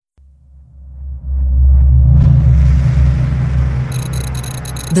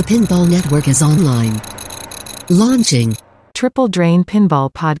The Pinball Network is online. Launching. Triple Drain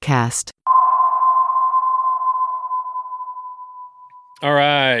Pinball Podcast. All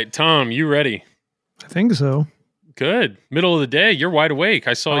right, Tom, you ready? I think so. Good. Middle of the day. You're wide awake.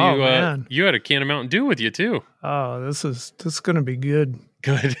 I saw you. Man. You had a can of Mountain Dew with you too. Oh, this is going to be good.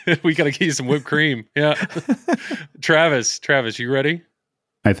 Good. We got to get you some whipped cream. Yeah. Travis, you ready?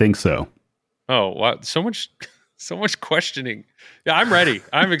 I think so. Oh, wow. So much questioning. Yeah, I'm ready.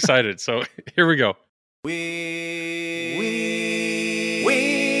 I'm excited. So here we go. We're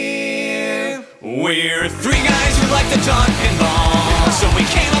three guys who like to talk pinball, so we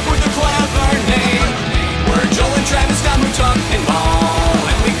came up with a clever name. We're Joel and Travis Dunn who talk pinball,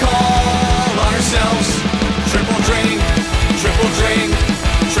 and we call ourselves Triple Drain, Triple Drain,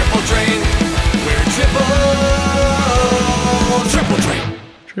 Triple Drain. We're Triple Drain.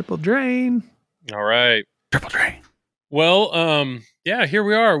 Triple Drain. All right. Triple Drain. Well, yeah, here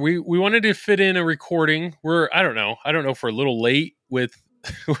we are. We wanted to fit in a recording. I don't know if we're a little late with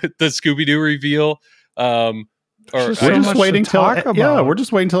the Scooby-Doo reveal. We're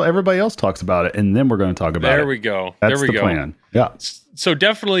just waiting till everybody else talks about it, and then we're going to talk about it. There we go. That's the plan. Yeah. So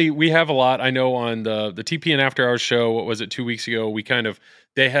definitely we have a lot. I know on the TPN After Hours show, what was it, 2 weeks ago,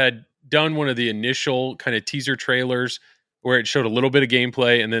 they had done one of the initial kind of teaser trailers where it showed a little bit of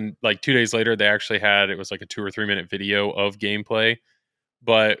gameplay, and then like 2 days later, they actually it was like a 2 or 3 minute video of gameplay.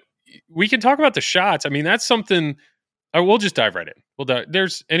 But we can talk about the shots. I mean, that's something. We'll just dive right in.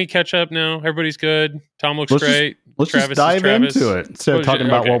 There's any catch up now. Everybody's good. Tom looks great. Let's just dive into it instead of talking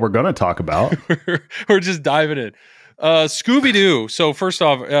about what we're going to talk about. We're just diving in. Scooby-Doo. So first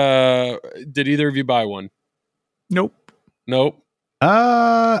off, did either of you buy one? Nope.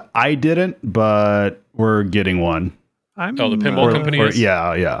 I didn't, but we're getting one. The pinball company is?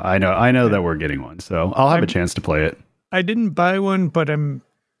 Yeah. I know that we're getting one, so I'll have a chance to play it. I didn't buy one, but I'm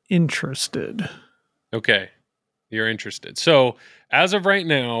interested. Okay. You're interested. So as of right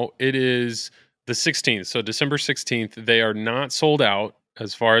now, it is the 16th. So December 16th, they are not sold out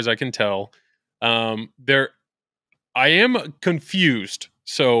as far as I can tell. I am confused.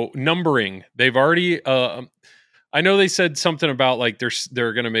 So numbering, they've already, I know they said something about like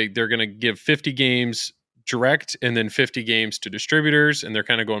they're going to give 50 games direct and then 50 games to distributors. And they're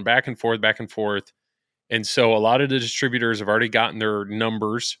kind of going back and forth. And so a lot of the distributors have already gotten their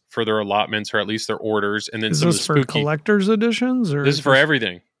numbers for their allotments or at least their orders. And then is this for collector's editions? Or this is for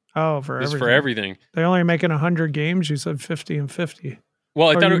everything. Oh, for everything. This is for everything. They're only making 100 games. You said 50 and 50. Well,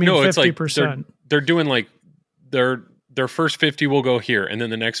 I thought it's like 50%. They're doing like their first 50 will go here, and then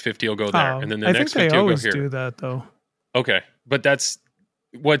the next 50 will go there, and then the next 50 will go here. I think they always do that though. Okay, but that's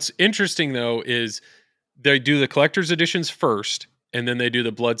what's interesting though is they do the collector's editions first. And then they do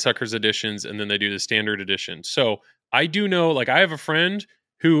the Bloodsuckers editions, and then they do the standard edition. So I do know, like I have a friend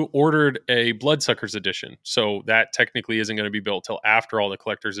who ordered a Bloodsuckers edition. So that technically isn't going to be built till after all the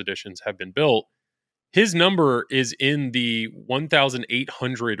collector's editions have been built. His number is in the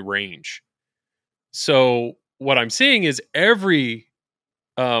 1,800 range. So what I'm seeing is every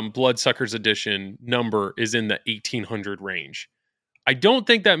Bloodsuckers edition number is in the 1,800 range. I don't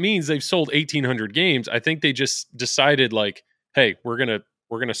think that means they've sold 1,800 games. I think they just decided like, hey, we're gonna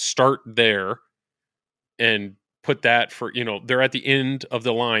start there and put that for, they're at the end of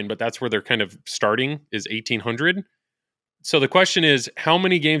the line, but that's where they're kind of starting is 1,800. So the question is, how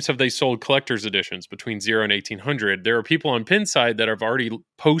many games have they sold collector's editions between 0 and 1,800? There are people on Pinside that have already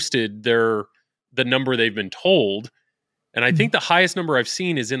posted the number they've been told, and I think the highest number I've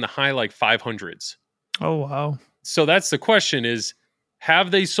seen is in the high like 500s. Oh wow! So that's the question: is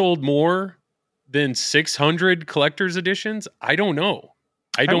have they sold more than 600 collector's editions? I don't know.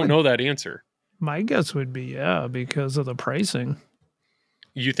 I don't know that answer. My guess would be because of the pricing.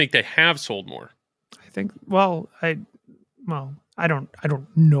 You think they have sold more? I think. I don't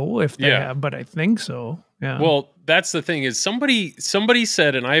know if they have, but I think so. Yeah. Well, that's the thing is somebody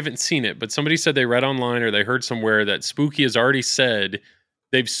said, and I haven't seen it, but somebody said they read online or they heard somewhere that Spooky has already said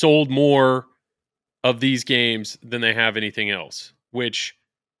they've sold more of these games than they have anything else, which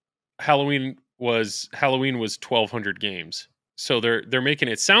Halloween was 1,200 games. So they're making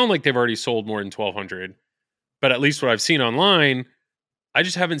it sound like they've already sold more than 1,200. But at least what I've seen online, I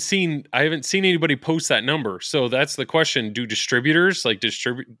haven't seen anybody post that number. So that's the question. Do distributors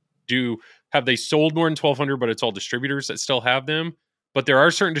have they sold more than 1,200, but it's all distributors that still have them? But there are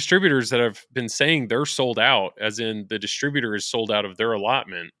certain distributors that have been saying they're sold out, as in the distributor is sold out of their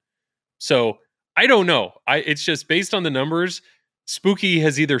allotment. So I don't know. It's just based on the numbers, Spooky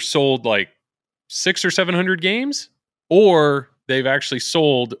has either sold like 600 or 700 games, or they've actually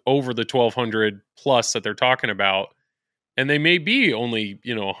sold over the 1,200 plus that they're talking about. And they may be only,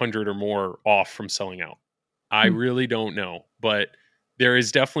 100 or more off from selling out. I really don't know. But there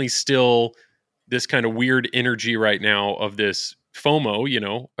is definitely still this kind of weird energy right now of this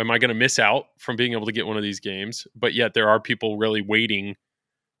FOMO, am I going to miss out from being able to get one of these games? But yet there are people really waiting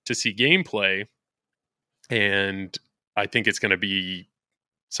to see gameplay. And I think it's going to be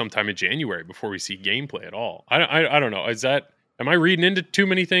sometime in January before we see gameplay at all. I don't know. Am I reading into too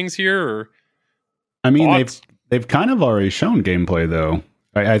many things here? Or I mean, they've kind of already shown gameplay though.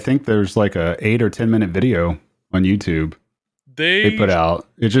 I think there's like a 8 or 10 minute video on YouTube they put out.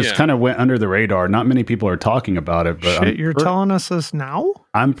 It just kind of went under the radar. Not many people are talking about it. But you're telling us this now?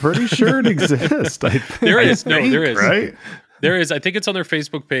 I'm pretty sure it exists. There is. Right? There is. I think it's on their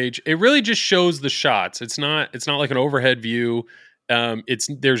Facebook page. It really just shows the shots. It's not like an overhead view.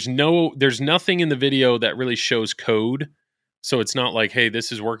 There's nothing in the video that really shows code. So it's not like, hey,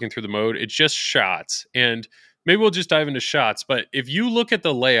 this is working through the mode. It's just shots. And maybe we'll just dive into shots. But if you look at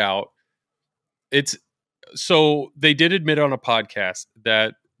the layout, so they did admit on a podcast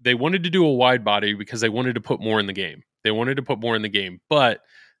that they wanted to do a wide body because they wanted to put more in the game. But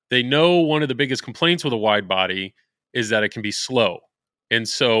they know one of the biggest complaints with a wide body is that it can be slow. And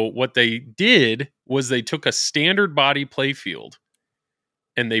so what they did was they took a standard body playfield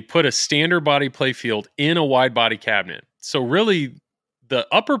and they put a standard body playfield in a wide body cabinet. So really the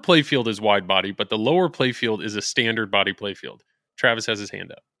upper playfield is wide body, but the lower playfield is a standard body playfield. Travis has his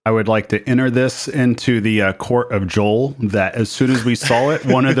hand up. I would like to enter this into the court of Joel, that as soon as we saw it,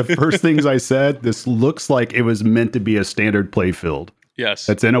 one of the first things I said, this looks like it was meant to be a standard playfield. Yes.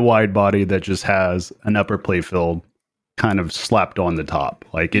 That's in a wide body that just has an upper playfield kind of slapped on the top.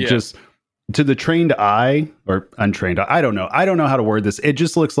 Like it just, to the trained eye or untrained eye, I don't know. I don't know how to word this. It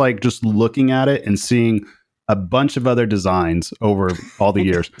just looks like, just looking at it and seeing a bunch of other designs over all the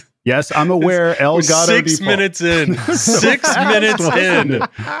years. Yes, I'm aware. Elgato 6 minutes in. 6 minutes in.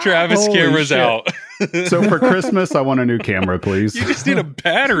 Travis' camera's out. So for Christmas, I want a new camera, please. You just need a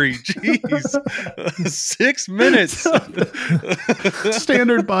battery. Jeez. 6 minutes.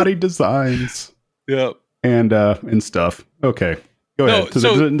 Standard body designs. Yep. And stuff. Okay. Go ahead.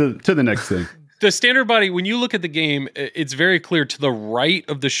 To the next thing. The standard body, when you look at the game, it's very clear to the right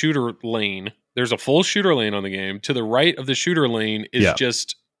of the shooter lane. There's a full shooter lane on the game. To the right of the shooter lane is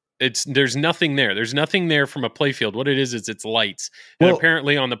just... there's nothing there. There's nothing there from a playfield. What it is it's lights. And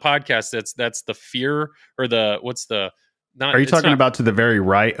apparently on the podcast, that's the fear or are you talking about to the very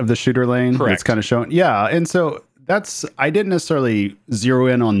right of the shooter lane? Correct. It's kind of showing. Yeah. And so I didn't necessarily zero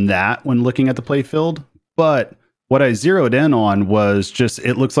in on that when looking at the playfield, but what I zeroed in on was just,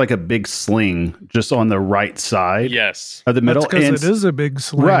 it looks like a big sling just on the right side. Yes. Of the middle. Because it is a big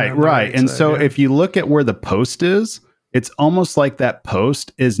sling. Right. And so if you look at where the post is, it's almost like that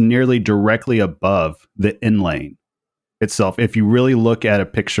post is nearly directly above the in lane itself, if you really look at a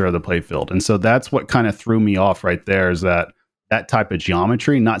picture of the playfield. And so that's what kind of threw me off right there, is that type of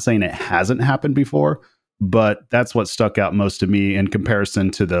geometry. Not saying it hasn't happened before, but that's what stuck out most to me in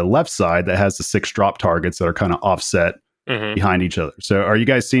comparison to the left side that has the 6 drop targets that are kind of offset behind each other. So are you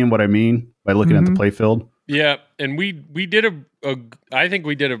guys seeing what I mean by looking at the playfield? Yeah, and we did I think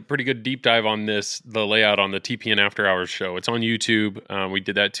we did a pretty good deep dive on the layout on the TPN After Hours show. It's on YouTube. We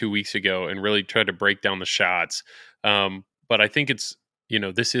did that 2 weeks ago and really tried to break down the shots. But I think it's,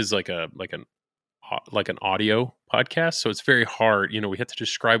 this is like an audio podcast, so it's very hard. We have to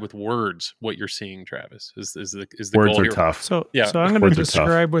describe with words what you're seeing, Travis. Is the words goal are here. tough. So I'm going to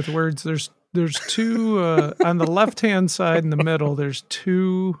describe with words. There's 2 on the left-hand side in the middle. There's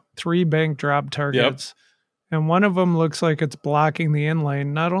 3 bank drop targets. Yep. And one of them looks like it's blocking the in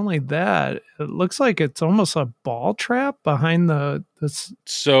lane. Not only that, it looks like it's almost a ball trap behind the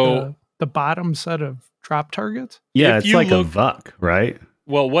bottom set of drop targets. Yeah, it's like a VUC, right?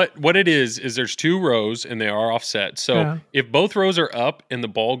 Well, what it is there's 2 rows and they are offset. So if both rows are up and the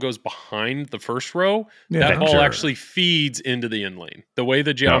ball goes behind the first row, that ball actually feeds into the in lane. The way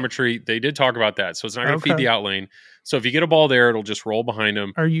the geometry, they did talk about that. So it's not going to feed the out lane. So if you get a ball there, it'll just roll behind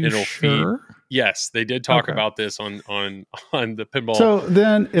them. Are you sure? Feed. Yes, they did talk about this on the pinball. So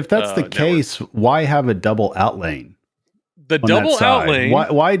then, if that's the case, why have a double out lane? The double out lane.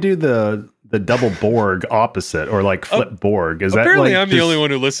 Why do the double Borg opposite, or like flip Borg? Is apparently that I'm the only one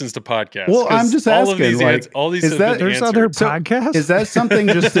who listens to podcasts? Well, I'm just asking. There's other podcasts. Is that something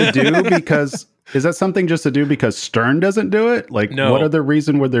just to do because? Is that something just to do because Stern doesn't do it? Like, no. What other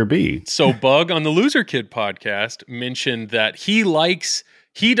reason would there be? So Bug on the Loser Kid podcast mentioned that he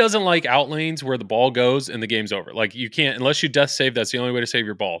doesn't like out lanes where the ball goes and the game's over. Like, you can't, unless you death save, that's the only way to save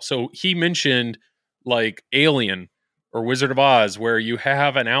your ball. So he mentioned like Alien or Wizard of Oz, where you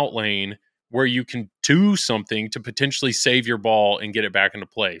have an out lane where you can do something to potentially save your ball and get it back into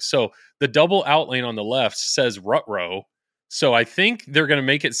play. So the double out lane on the left says rut row. So I think they're going to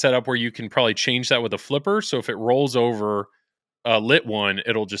make it set up where you can probably change that with a flipper. So if it rolls over a lit one,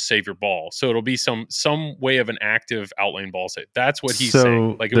 it'll just save your ball. So it'll be some way of an active out lane ball save. That's what he's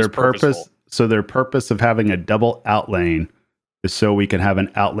saying. Like, it was purposeful. So their purpose of having a double out lane is so we can have an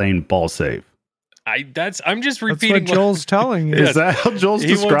out lane ball save. I'm just repeating what Joel's telling you. Is that how Joel's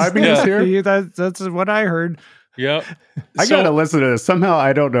describing this here? That's what I heard. Yep. I gotta listen to this. Somehow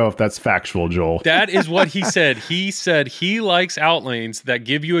I don't know if that's factual, Joel. That is what he said. He said he likes out lanes that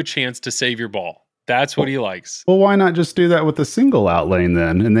give you a chance to save your ball. That's what he likes. Well, why not just do that with a single out lane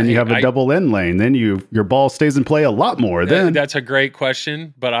then? And then you have a double in lane. Then your ball stays in play a lot more. Then that's a great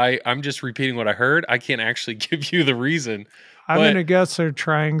question, but I'm just repeating what I heard. I can't actually give you the reason. I'm going to guess they're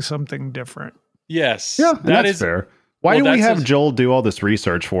trying something different. Yes. Yeah, that's fair. Why do we have Joel do all this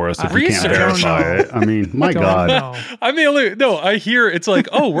research for us if we can't verify it? I mean, my God. I hear it's like,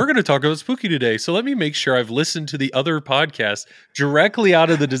 oh, we're going to talk about Spooky today. So let me make sure I've listened to the other podcasts directly out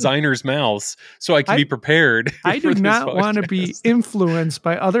of the designer's mouths so I can be prepared. I do not want to be influenced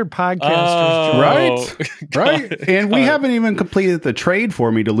by other podcasters. Right. And we haven't even completed the trade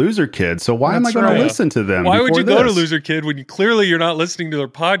for me to Loser Kid. So why am I going to listen to them? Why would you go to Loser Kid when clearly you're not listening to their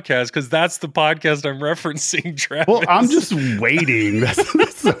podcast? Because that's the podcast I'm referencing, Travis. Well, I'm just waiting.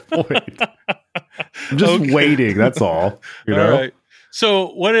 That's the point. I'm just waiting. That's all. You know? All right. So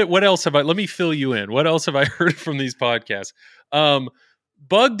what else have I? Let me fill you in. What else have I heard from these podcasts?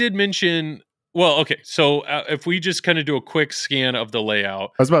 Bug did mention. Well, okay. So if we just kind of do a quick scan of the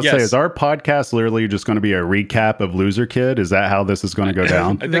layout, I was about to say, is our podcast literally just going to be a recap of Loser Kid? Is that how this is going to go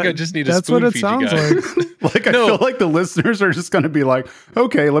down? I think I just need to spoon feed you guys. Like, I feel like the listeners are just going to be like,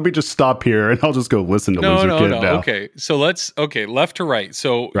 okay, let me just stop here and I'll just go listen to Loser Kid now. Okay. So left to right.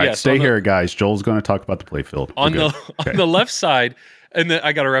 So stay here, guys. Joel's going to talk about the playfield. On the left side. And then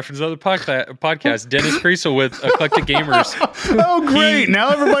I got to reference another podcast, Dennis Creasel with Eclectic Gamers. Oh, great.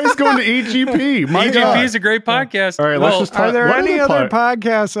 Now everybody's going to EGP. EGP is a great podcast. All right, let's just talk. Are there any other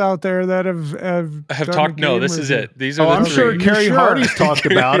podcasts out there that have talked? No, this is it. These are I'm sure Carrie Hardy's talked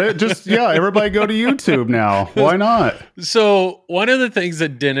about it. Just, everybody go to YouTube now. Why not? So one of the things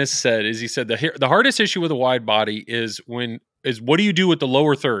that Dennis said is he said the hardest issue with a wide body is what do you do with the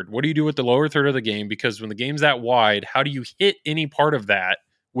lower third? What do you do with the lower third of the game? Because when the game's that wide, how do you hit any part of that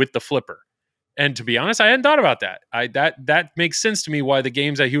with the flipper? And to be honest, I hadn't thought about that. That makes sense to me why the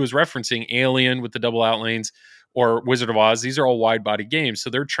games that he was referencing, Alien with the double out lanes or Wizard of Oz, these are all wide body games. So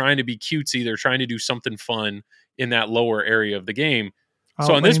they're trying to be cutesy. They're trying to do something fun in that lower area of the game.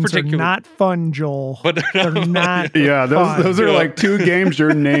 So on this particular, not fun, Joel. But they're not. Yeah, those are like two games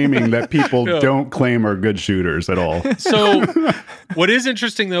you're naming that people don't claim are good shooters at all. So what is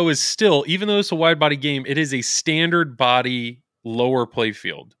interesting though is still, even though it's a wide body game, it is a standard body lower play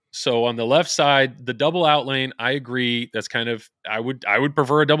field. So on the left side, the double out lane, I agree. That's kind of I would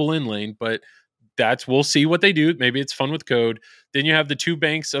prefer a double in lane, but we'll see what they do. Maybe it's fun with code. Then you have the two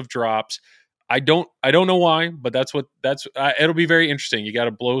banks of drops. I don't know why, but it'll be very interesting. You got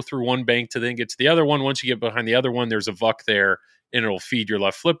to blow through one bank to then get to the other one. Once you get behind the other one, there's a VUC there and it'll feed your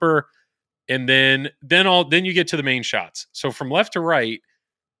left flipper. And then you get to the main shots. So from left to right,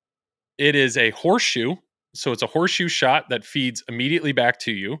 it is a horseshoe. So it's a horseshoe shot that feeds immediately back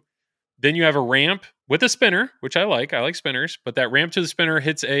to you. Then you have a ramp with a spinner, which I like. I like spinners, but that ramp to the spinner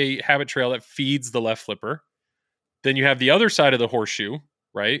hits a habit trail that feeds the left flipper. Then you have the other side of the horseshoe,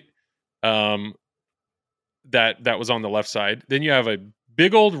 right? That was on the left side. Then you have a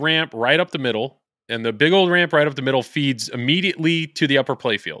big old ramp right up the middle, and the big old ramp right up the middle feeds immediately to the upper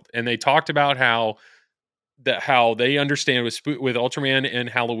playfield. And they talked about how they understand with Ultraman and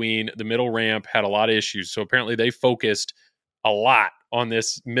Halloween, the middle ramp had a lot of issues. So apparently they focused a lot on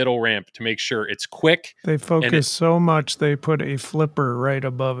this middle ramp to make sure it's quick. They focused so much they put a flipper right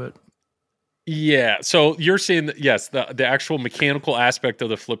above it. Yeah, so you're saying that, yes, the actual mechanical aspect of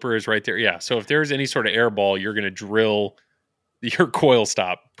the flipper is right there. Yeah, so if there's any sort of air ball, you're going to drill your coil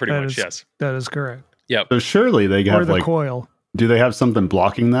stop pretty much, yes. That is correct. Yep. So surely they have the coil. Do they have something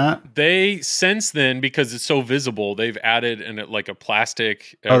blocking that? They, since then, because it's so visible, they've added a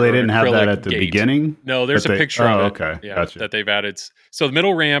plastic. They didn't have that at the beginning? No, there's a picture of it. Okay, gotcha. That they've added. So the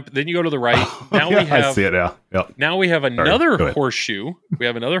middle ramp, then you go to the right. Now we have. I see it now. Yep. Now we have another horseshoe. We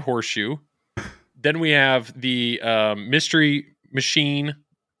have another horseshoe. Then we have the Mystery Machine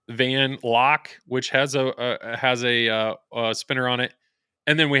van lock, which has a spinner on it,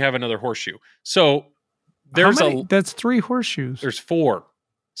 and then we have another horseshoe. So that's 3 horseshoes. There's 4.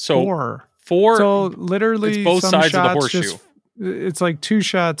 So 4. So literally, it's both sides of the horseshoe. It's like two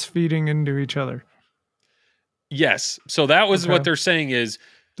shots feeding into each other. Yes. So that was Okay. what they're saying is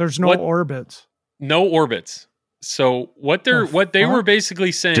There's no orbits. no orbits. So what they were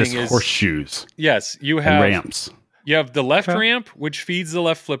basically saying Just is horseshoes. Yes, you And have ramps. You have the left Okay. ramp, which feeds the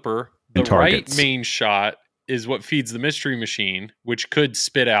left flipper. The And right targets. main shot is what feeds the mystery machine, which could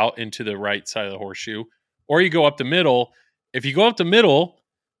spit out into the right side of the horseshoe. Or you go up the middle. If you go up the middle,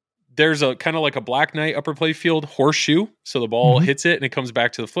 there's a kind of like a Black Knight upper play field horseshoe. So the ball Mhm. hits it and it comes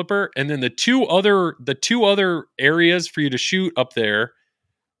back to the flipper. And then the two other areas for you to shoot up there,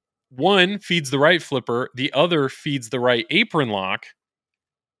 one feeds the right flipper, the other feeds the right apron lock.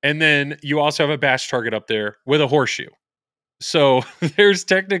 And then you also have a bash target up there with a horseshoe. So there's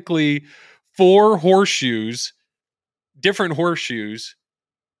technically 4 horseshoes, different horseshoes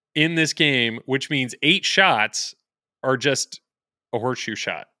in this game, which means 8 shots are just a horseshoe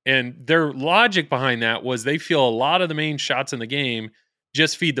shot. And their logic behind that was they feel a lot of the main shots in the game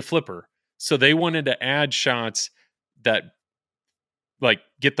just feed the flipper. So they wanted to add shots that like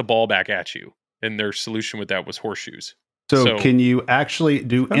get the ball back at you. And their solution with that was horseshoes. So can you actually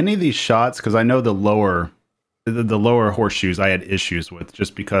do any of these shots? Because I know the lower horseshoes I had issues with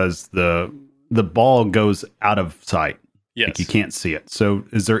just because the ball goes out of sight. Yes. Like you can't see it. So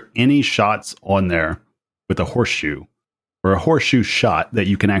is there any shots on there with a horseshoe or a horseshoe shot that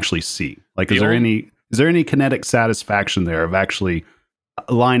you can actually see? Like, is there any kinetic satisfaction there of actually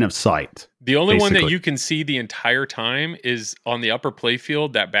a line of sight? The only one that basically? you can see the entire time is on the upper play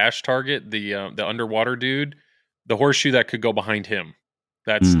field, that bash target, the underwater dude, the horseshoe that could go behind him.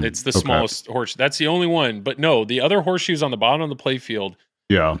 It's the smallest horseshoe. That's the only one. But no, the other horseshoes on the bottom of the play field,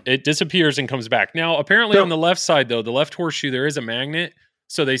 Yeah. it disappears and comes back. Now, apparently on the left side, though, the left horseshoe, there is a magnet.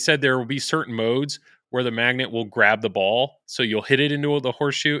 So they said there will be certain modes where the magnet will grab the ball. So you'll hit it into the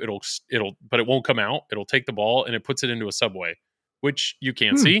horseshoe. But it won't come out. It'll take the ball and it puts it into a subway, which you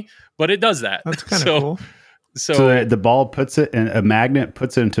can't see, but it does that. That's kind of cool. So the ball puts it in a magnet,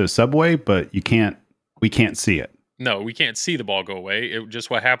 puts it into a subway, but we can't see it. No, we can't see the ball go away. It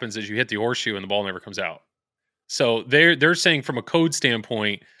just what happens is you hit the horseshoe and the ball never comes out. So they're saying from a code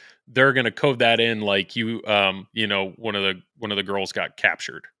standpoint, they're going to code that in like one of the girls got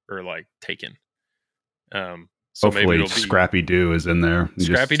captured or like taken. So hopefully maybe it'll be Scrappy Doo is in there. He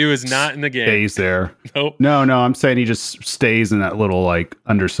Scrappy Doo is not in the game. Stays there. Nope. No, I'm saying he just stays in that little like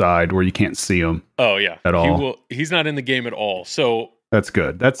underside where you can't see him. Oh yeah, at all. He's not in the game at all. So that's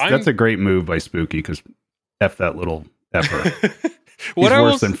good. That's a great move by Spooky because F that little effer.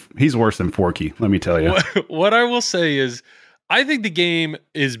 He's worse than Forky, let me tell you. What I will say is I think the game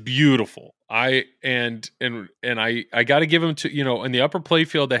is beautiful. I got to give him to, in the upper play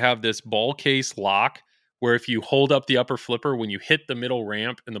field they have this ball case lock where if you hold up the upper flipper when you hit the middle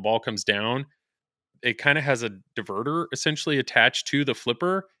ramp and the ball comes down, it kind of has a diverter essentially attached to the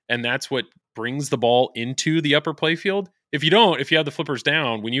flipper, and that's what brings the ball into the upper play field. If you have the flippers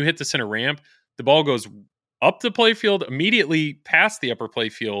down, when you hit the center ramp, the ball goes up the play field, immediately past the upper play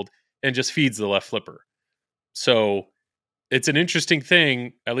field, and just feeds the left flipper. So it's an interesting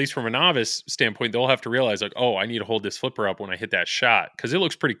thing, at least from a novice standpoint. They'll have to realize like, oh, I need to hold this flipper up when I hit that shot because it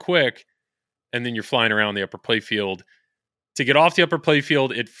looks pretty quick. And then you're flying around the upper play field. To get off the upper play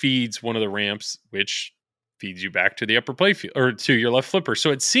field, it feeds one of the ramps, which feeds you back to the upper play field or to your left flipper.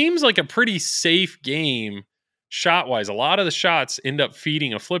 So it seems like a pretty safe game shot wise. A lot of the shots end up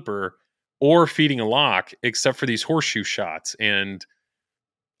feeding a flipper or feeding a lock, except for these horseshoe shots. And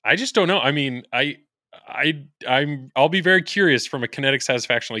I just don't know. I mean, I'll be very curious from a kinetic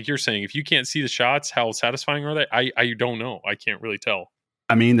satisfaction, like you're saying. If you can't see the shots, how satisfying are they? I don't know. I can't really tell.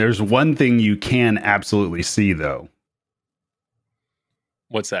 I mean, there's one thing you can absolutely see though.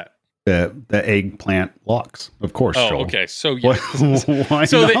 What's that? The eggplant locks, of course. Oh, Joel. okay. So yeah. Why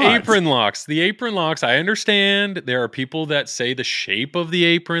so not? the apron locks. I understand there are people that say the shape of the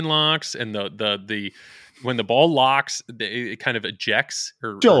apron locks and the when the ball locks, it kind of ejects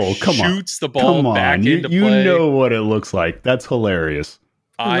or shoots the ball back into play. You know what it looks like. That's hilarious.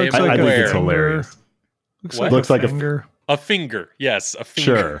 I think it's hilarious. Looks like a finger. A finger, yes, a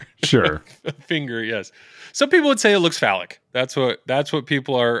finger. Sure. A finger, yes. Some people would say it looks phallic. That's what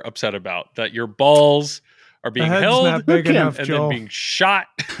people are upset about. That your balls are being held not big enough, and Joel. then being shot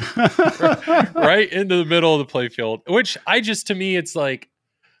right into the middle of the playfield. Which to me, it's like,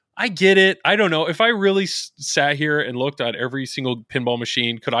 I get it. I don't know. If I really sat here and looked at every single pinball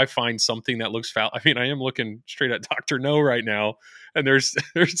machine, could I find something that looks phallic? I mean, I am looking straight at Dr. No right now, and there's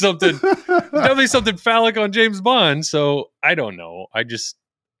definitely something phallic on James Bond. So I don't know.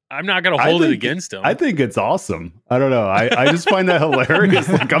 I'm not going to hold it against him. I think it's awesome. I don't know. I just find that hilarious.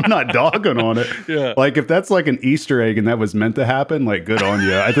 Like, I'm not dogging on it. Yeah. Like, if that's like an Easter egg and that was meant to happen, like, good on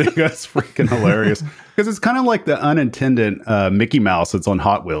you. I think that's freaking hilarious. Because it's kind of like the unintended Mickey Mouse that's on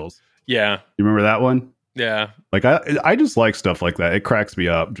Hot Wheels. Yeah. You remember that one? Yeah. Like, I just like stuff like that. It cracks me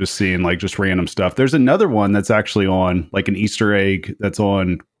up just seeing like just random stuff. There's another one that's actually on like an Easter egg that's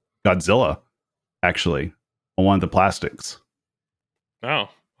on Godzilla, actually, on one of the plastics. Oh.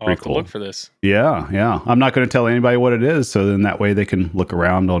 I'll Pretty have cool. to look for this. Yeah. I'm not going to tell anybody what it is, so then that way they can look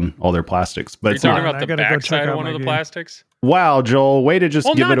around on all their plastics. But Are you it's talking not. about the I gotta go check backside of out one my of the game. plastics? Wow, Joel, way to just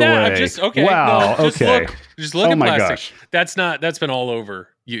Well, give not it that. away. I'm just okay. Wow, No, just okay. look Oh at my plastic. gosh. That's been all over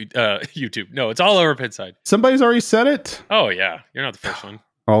YouTube. No, it's all over Pinside. Somebody's already said it. Oh yeah, you're not the first one.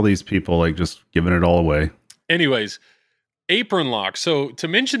 All these people like just giving it all away. Anyways, apron lock. So to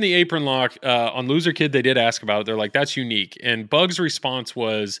mention the apron lock on Loser Kid, they did ask about it. They're like, "That's unique." And Bug's response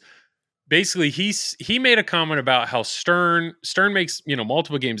was basically he made a comment about how Stern makes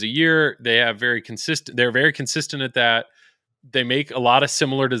multiple games a year. They're very consistent at that. They make a lot of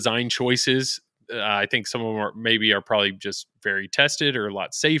similar design choices. I think some of them are probably just very tested or a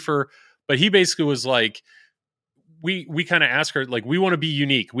lot safer. But he basically was like, we kind of ask her, like, we want to be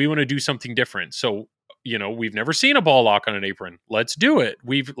unique. We want to do something different. So, we've never seen a ball lock on an apron. Let's do it.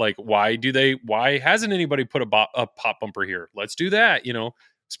 We've like, why hasn't anybody put a pop bumper here? Let's do that.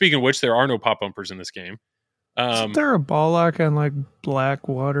 Speaking of which, there are no pop bumpers in this game. Isn't there a ball lock on like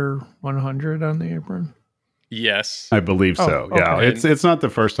Blackwater 100 on the apron? Yes, I believe so. Oh, Yeah, okay. it's not the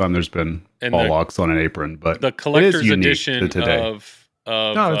first time there's been ball locks on an apron, but the collector's it is unique edition to today. of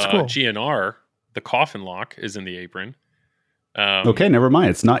No, it's cool. GNR, the coffin lock is in the apron. Okay, never mind.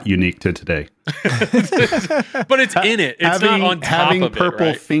 It's not unique to today. But it's in it. It's not on top having of it. purple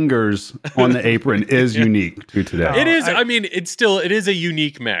Right? fingers on the apron is unique to today. It is. It is a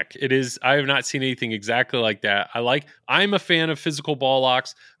unique mech. It is. I have not seen anything exactly like that. I'm a fan of physical ball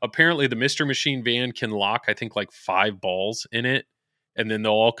locks. Apparently, the Mr. Machine van can lock, I think, like 5 balls in it, and then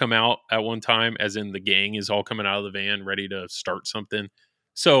they'll all come out at one time. As in, the gang is all coming out of the van, ready to start something.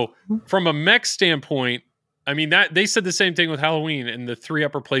 So, from a mech standpoint, that they said the same thing with Halloween and the 3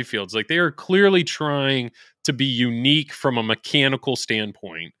 upper playfields. Like, they are clearly trying to be unique from a mechanical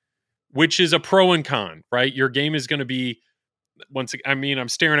standpoint, which is a pro and con, right? Your game is going to be I'm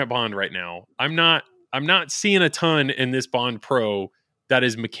staring at Bond right now. I'm not seeing a ton in this Bond Pro that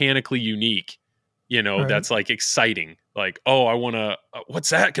is mechanically unique, Right. That's like exciting. Like, oh, I want to, what's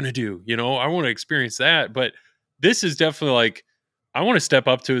that going to do? I want to experience that. But this is definitely like, I want to step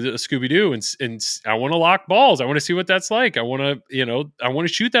up to the Scooby-Doo and I want to lock balls. I want to see what that's like. I want to, I want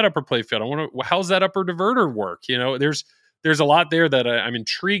to shoot that upper playfield. How's that upper diverter work? There's a lot there that I'm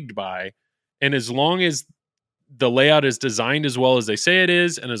intrigued by. And as long as the layout is designed as well as they say it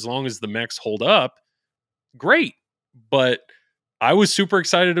is, and as long as the mechs hold up, great. But I was super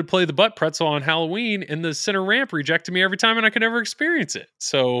excited to play the butt pretzel on Halloween, and the center ramp rejected me every time, and I could never experience it.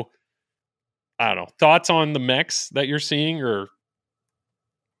 So, I don't know. Thoughts on the mechs that you're seeing, or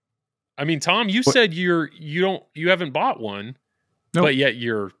Tom, you said you haven't bought one, Nope. but yet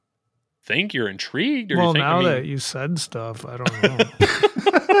you're intrigued. Or Well, now that you said stuff, I don't know.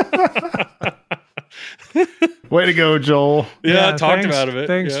 Way to go, Joel. talked thanks, about it.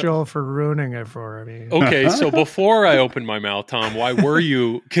 Thanks, Yeah. Joel, for ruining it for me. Okay, so before I opened my mouth, Tom, why were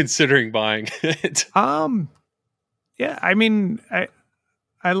you considering buying it? Yeah, I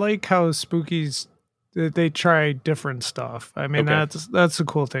like how Spooky's they try different stuff. Okay. That's the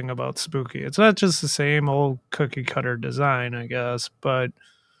cool thing about Spooky. It's not just the same old cookie cutter design, I guess, but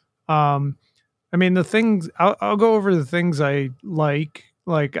the things I'll go over the things I like.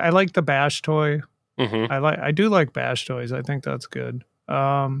 Like, I like the Bash toy. Mm-hmm. I do like Bash toys. I think that's good.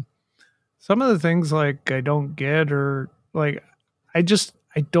 Some of the things like I don't get, or like I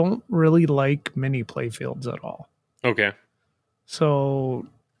don't really like mini playfields at all. Okay. So,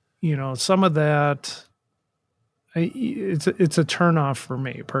 some of that, it's a turnoff for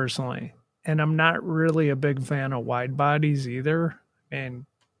me personally, and I'm not really a big fan of wide bodies either. And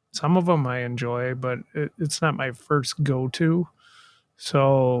some of them I enjoy, but it's not my first go-to.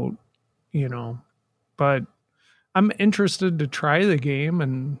 So, but I'm interested to try the game,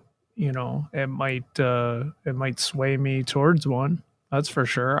 and it might sway me towards one. That's for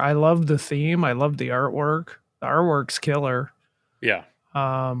sure. I love the theme. I love the artwork. The artwork's killer. Yeah.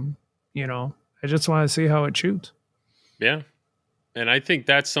 I just want to see how it shoots. Yeah. And I think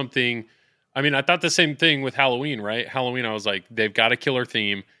that's something, I thought the same thing with Halloween, right? Halloween, I was like, they've got a killer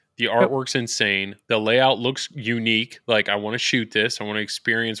theme. The artwork's insane. The layout looks unique. Like, I want to shoot this. I want to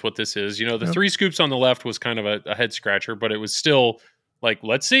experience what this is. The 3 scoops on the left was kind of a head scratcher, but it was still Like,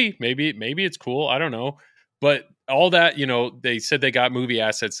 let's see, maybe it's cool. I don't know. But all that, they said they got movie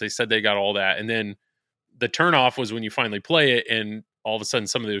assets. They said they got all that. And then the turnoff was when you finally play it and all of a sudden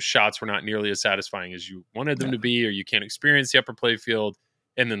some of those shots were not nearly as satisfying as you wanted them to be, or you can't experience the upper play field.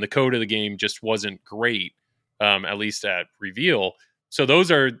 And then the code of the game just wasn't great, at least at reveal. So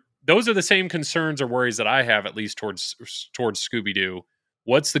those are the same concerns or worries that I have, at least towards Scooby-Doo.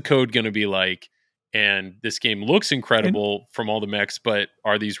 What's the code going to be like? And this game looks incredible from all the mechs, but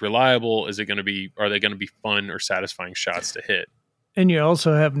are these reliable? Are they going to be fun or satisfying shots to hit? And you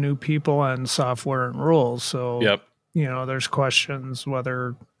also have new people on software and rules. So, yep. There's questions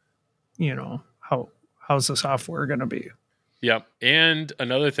whether, how's the software going to be? Yep. And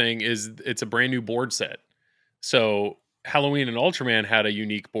another thing is it's a brand new board set. So Halloween and Ultraman had a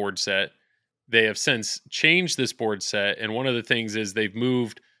unique board set. They have since changed this board set. And one of the things is they've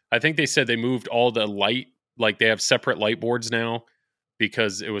moved, I think they said they moved all the light, like they have separate light boards now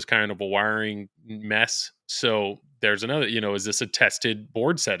because it was kind of a wiring mess. So there's another, is this a tested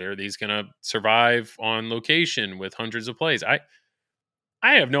board set? Are these going to survive on location with hundreds of plays? I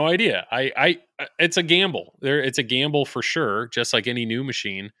have no idea. It's a gamble. It's a gamble for sure, just like any new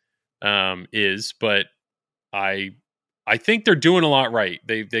machine is. But I think they're doing a lot right.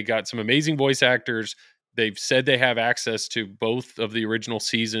 They got some amazing voice actors. They've said they have access to both of the original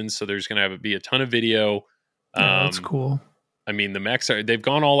seasons, so there's going to be a ton of video. That's cool. I mean, the mechs they've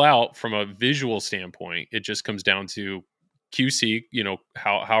gone all out from a visual standpoint. It just comes down to QC,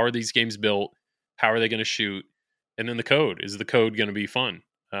 how are these games built? How are they going to shoot? And then the code. Is the code going to be fun?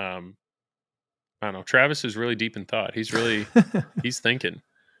 I don't know. Travis is really deep in thought. He's thinking.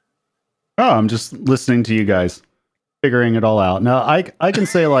 Oh, I'm just listening to you guys, figuring it all out. Now, I can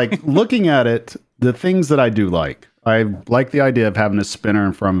say, like, looking at it, the things that I do like. I like the idea of having a spinner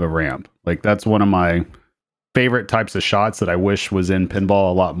in front of a ramp. Like, that's one of my favorite types of shots that I wish was in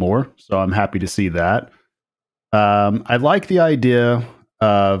pinball a lot more. So I'm happy to see that. I like the idea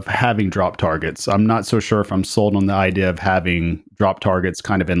of having drop targets. I'm not so sure if I'm sold on the idea of having drop targets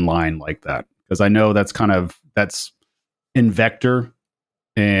kind of in line like that, because I know that's in Vector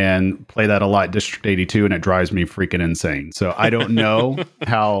and play that a lot at District 82, and it drives me freaking insane. So I don't know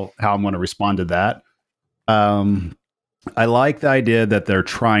how I'm going to respond to that. I like the idea that they're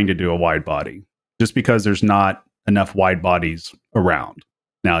trying to do a wide body, just because there's not enough wide bodies around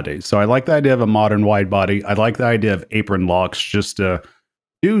nowadays. So I like the idea of a modern wide body. I like the idea of apron locks, just to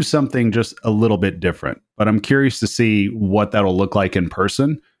do something just a little bit different. But I'm curious to see what that'll look like in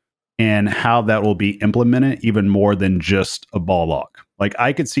person and how that will be implemented even more than just a ball lock. Like,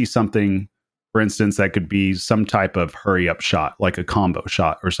 I could see something, for instance, that could be some type of hurry up shot, like a combo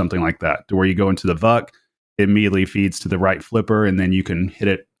shot or something like that, to where you go into the VUC, it immediately feeds to the right flipper, and then you can hit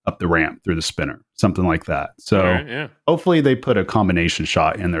it up the ramp through the spinner, something like that. So hopefully they put a combination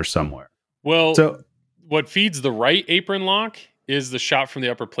shot in there somewhere. Well, so what feeds the right apron lock is the shot from the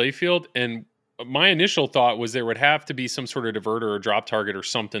upper playfield. And my initial thought was there would have to be some sort of diverter or drop target or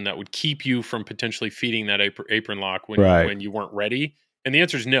something that would keep you from potentially feeding that apron lock when you weren't ready. And the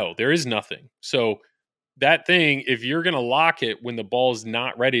answer is no, there is nothing. So that thing, if you're going to lock it when the ball's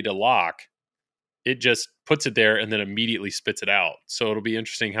not ready to lock, it just puts it there and then immediately spits it out. So it'll be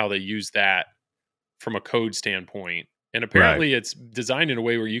interesting how they use that from a code standpoint. And apparently it's designed in a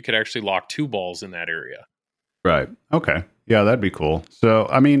way where you could actually lock two balls in that area. Right. Okay. Yeah, that'd be cool. So,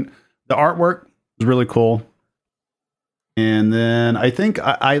 I mean, the artwork is really cool. And then I think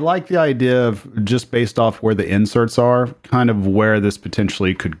I like the idea of, just based off where the inserts are, kind of where this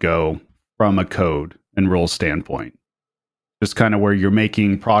potentially could go from a code and rule standpoint. Just kind of where you're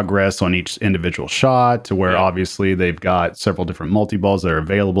making progress on each individual shot, to where obviously they've got several different multi-balls that are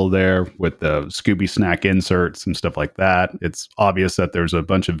available there with the Scooby snack inserts and stuff like that. It's obvious that there's a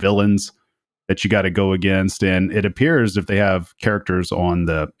bunch of villains that you got to go against. And it appears, if they have characters on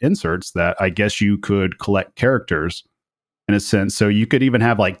the inserts, that I guess you could collect characters in a sense. So you could even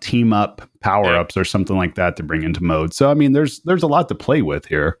have like team up power-ups or something like that to bring into mode. So, I mean, there's a lot to play with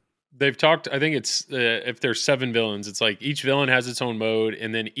here. They've talked, I think it's, if there's 7 villains, it's like each villain has its own mode,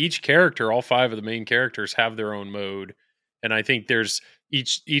 and then each character, all 5 of the main characters, have their own mode. And I think there's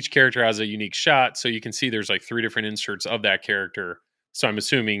each character has a unique shot, so you can see there's like 3 different inserts of that character. So I'm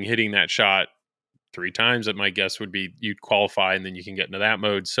assuming hitting that shot 3 times, that my guess would be you'd qualify, and then you can get into that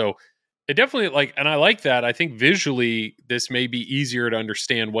mode. So it definitely, and I like that. I think visually this may be easier to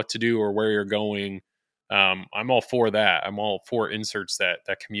understand what to do or where you're going. I'm all for that. I'm all for inserts that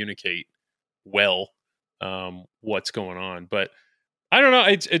communicate well what's going on. But I don't know.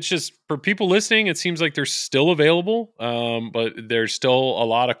 It's just, for people listening, it seems like they're still available, but there's still a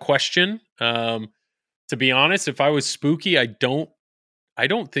lot of question. To be honest, if I was Spooky, I don't I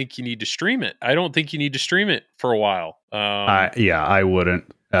don't think you need to stream it. I don't think you need to stream it for a while. I wouldn't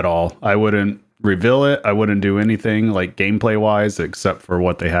at all. I wouldn't reveal it. I wouldn't do anything like gameplay wise except for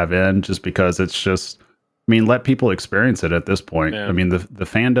what they have in, just because it's just, I mean, let people experience it at this point. Yeah. I mean, the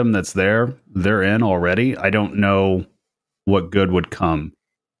fandom that's there, they're in already. I don't know what good would come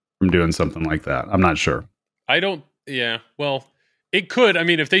from doing something like that. I'm not sure. Well, it could. I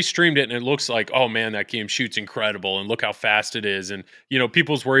mean, if they streamed it and it looks like, oh man, that game shoots incredible and look how fast it is. And,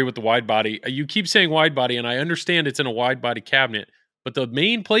 people's worry with the wide body. You keep saying wide body, and I understand it's in a wide body cabinet, but the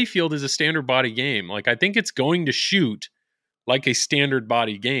main playfield is a standard body game. Like, I think it's going to shoot like a standard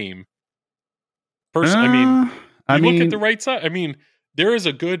body game. Look at the right side. I mean, there is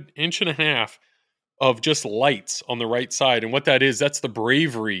a good 1.5 inches of just lights on the right side. And what that is, that's the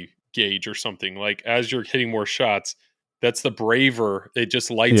bravery gauge or something. Like, as you're hitting more shots, that's the braver. It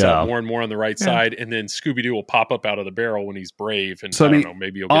just lights up more and more on the right side, and then Scooby-Doo will pop up out of the barrel when he's brave. And so, I don't know,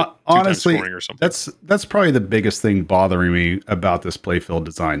 maybe you'll get honestly, 2 times scoring or something. That's probably the biggest thing bothering me about this playfield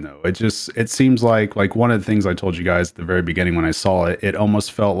design, though. It seems like one of the things I told you guys at the very beginning when I saw it, it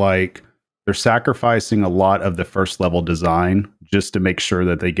almost felt like they're sacrificing a lot of the first level design just to make sure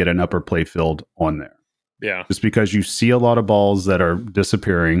that they get an upper playfield on there. Yeah. Just because you see a lot of balls that are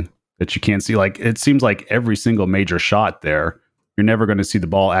disappearing that you can't see. Like, it seems like every single major shot there, you're never going to see the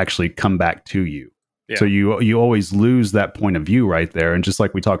ball actually come back to you. Yeah. So you always lose that point of view right there. And just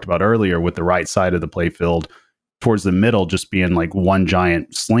like we talked about earlier with the right side of the playfield towards the middle just being like one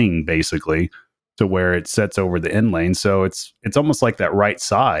giant sling, basically, to where it sets over the end lane. So it's almost like that right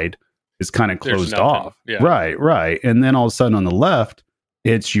side is kind of closed off. Yeah. Right. And then all of a sudden on the left,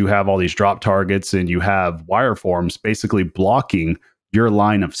 you have all these drop targets and you have wireforms basically blocking your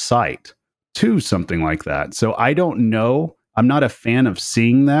line of sight to something like that. So I don't know. I'm not a fan of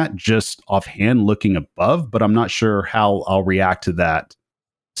seeing that just offhand looking above, but I'm not sure how I'll react to that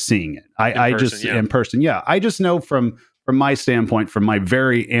seeing it. In person. Yeah. I just know from my standpoint, from my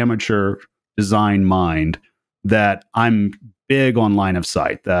very amateur design mind, that I'm big on line of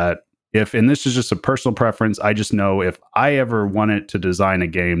sight. And this is just a personal preference, I just know if I ever wanted to design a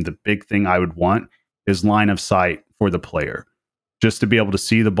game, the big thing I would want is line of sight for the player. Just to be able to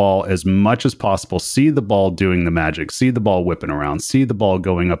see the ball as much as possible, see the ball doing the magic, see the ball whipping around, see the ball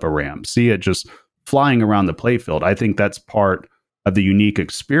going up a ramp, see it just flying around the playfield. I think that's part of the unique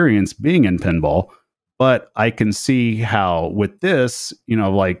experience being in pinball. But I can see how with this,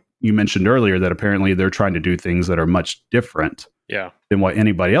 like you mentioned earlier, that apparently they're trying to do things that are much different than what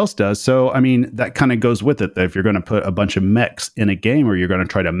anybody else does. So, I mean, that kind of goes with it, that if you're going to put a bunch of mechs in a game, or you're going to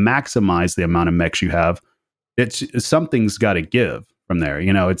try to maximize the amount of mechs you have, something's got to give from there.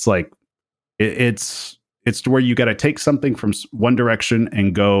 It's like it's to where you got to take something from one direction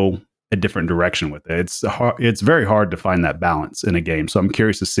and go a different direction with it. It's very hard to find that balance in a game. So I'm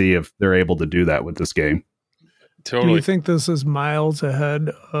curious to see if they're able to do that with this game. Totally. Do you think this is miles ahead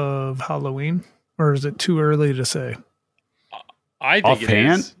of Halloween, or is it too early to say? I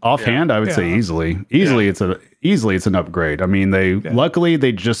think offhand, I would say easily. It's an upgrade. I mean, luckily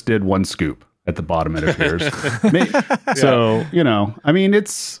they just did one scoop at the bottom, it appears. So, I mean,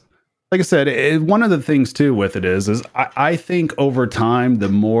 it's like I said, one of the things too with it is I think over time, the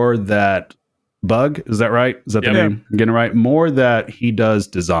more that Bug, is that right? Is that the name? I'm getting it right? More that he does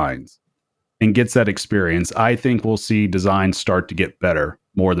designs and gets that experience, I think we'll see designs start to get better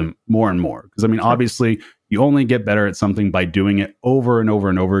more and more. Because I mean, obviously, you only get better at something by doing it over and over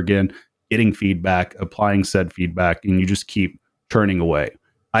and over again, getting feedback, applying said feedback, and you just keep turning away.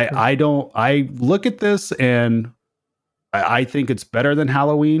 I look at this and I think it's better than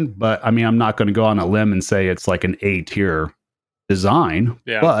Halloween, but I mean, I'm not going to go on a limb and say it's like an A tier design,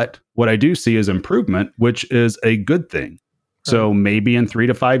 but what I do see is improvement, which is a good thing. So maybe in 3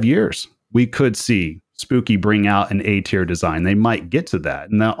 to 5 years, we could see Spooky bring out an A tier design. They might get to that.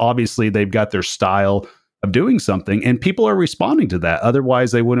 And now obviously they've got their style of doing something and people are responding to that.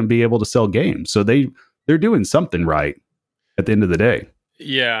 Otherwise they wouldn't be able to sell games. So they're doing something right at the end of the day.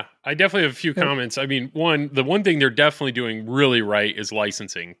 Yeah, I definitely have a few comments. I mean, the one thing they're definitely doing really right is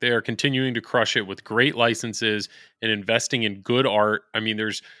licensing. They are continuing to crush it with great licenses and investing in good art. I mean,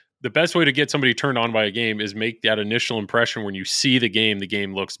 the best way to get somebody turned on by a game is make that initial impression when you see the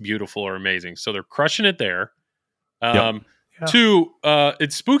game looks beautiful or amazing. So they're crushing it there. Two,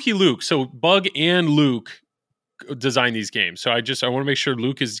 it's Spooky Luke. So Bug and Luke designed these games. So I want to make sure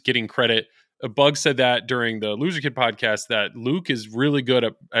Luke is getting credit. Bug said that during the Loser Kid podcast that Luke is really good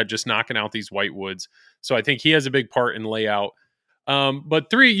at just knocking out these white woods. So I think he has a big part in layout. But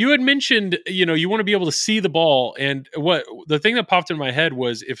 3, you had mentioned, you want to be able to see the ball. And what the thing that popped in my head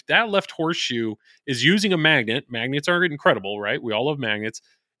was if that left horseshoe is using a magnet, magnets are incredible, right? We all love magnets.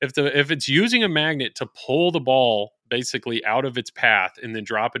 If it's using a magnet to pull the ball basically out of its path and then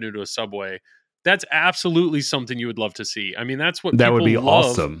drop it into a subway, that's absolutely something you would love to see. I mean, that's what that would be love.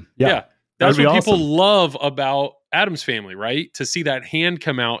 Awesome. Yeah. That's what people love about Addams Family, right? To see that hand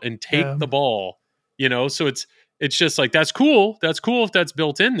come out and take the ball, so it's just like, that's cool. That's cool if that's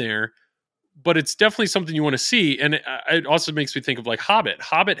built in there, but it's definitely something you want to see. And it also makes me think of like Hobbit.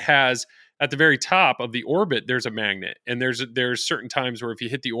 Hobbit has at the very top of the orbit, there's a magnet, and there's certain times where if you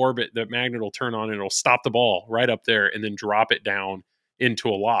hit the orbit, the magnet will turn on and it'll stop the ball right up there and then drop it down into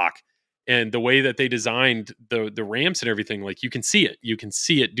a lock. And the way that they designed the ramps and everything, like you can see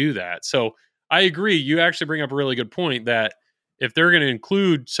it do that. So I agree. You actually bring up a really good point that if they're going to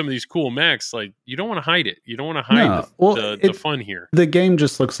include some of these cool mechs, like you don't want to hide it. You don't want to hide the fun here. The game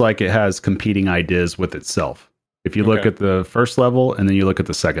just looks like it has competing ideas with itself. If you look at the first level and then you look at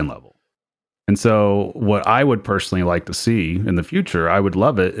the second level. And so what I would personally like to see in the future, I would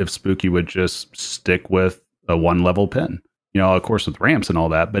love it if Spooky would just stick with a 1-level pin. Of course with ramps and all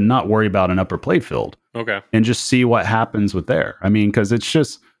that, but not worry about an upper playfield. Okay. And just see what happens with there. I mean, because it's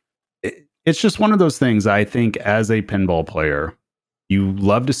just one of those things. I think as a pinball player, you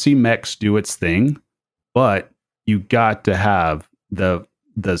love to see mechs do its thing, but you got to have the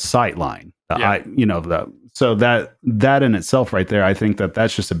sight line. So that in itself right there, I think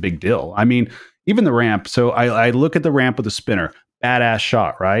that's just a big deal. I mean, even the ramp. So I look at the ramp with a spinner, badass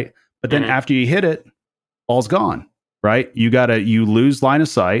shot, right? But then after you hit it, ball's gone, right? You lose line of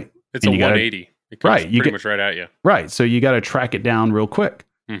sight. It's a 180. It comes pretty much right at you. Right. So you got to track it down real quick,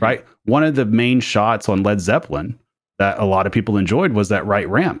 right? One of the main shots on Led Zeppelin that a lot of people enjoyed was that right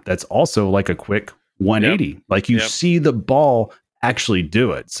ramp. That's also like a quick 180. Yep. Like you see the ball actually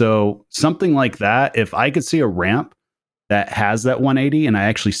do it. So something like that, if I could see a ramp that has that 180 and I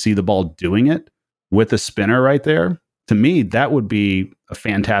actually see the ball doing it with a spinner right there, to me, that would be a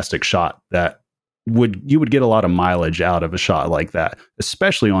fantastic shot that you would get a lot of mileage out of a shot like that,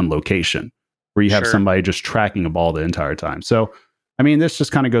 especially on location where you have somebody just tracking a ball the entire time. So, I mean, this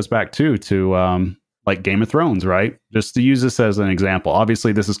just kind of goes back to like Game of Thrones, right? Just to use this as an example.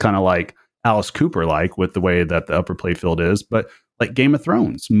 Obviously, this is kind of like Alice Cooper, like with the way that the upper playfield is, but like Game of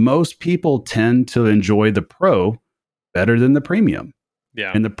Thrones, most people tend to enjoy the pro better than the premium.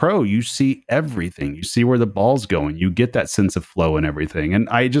 Yeah. In the pro, you see everything. You see where the ball's going. You get that sense of flow and everything. And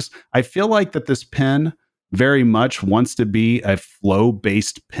I feel like that this pen very much wants to be a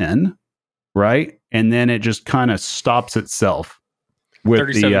flow-based pen, right? And then it just kind of stops itself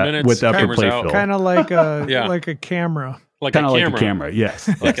with the upper playfield. Kind of like a camera. Like a camera, yes.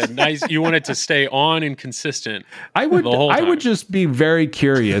 Like a nice. You want it to stay on and consistent. I would just be very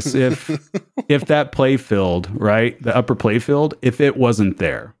curious if that playfield, right, the upper playfield, if it wasn't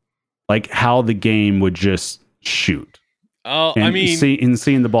there, like how the game would just shoot. Oh, I mean,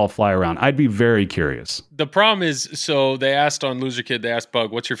 seeing the ball fly around, I'd be very curious. The problem is, so they asked on Loser Kid, they asked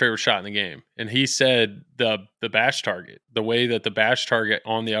Bug, "What's your favorite shot in the game?" And he said the bash target. The way that the bash target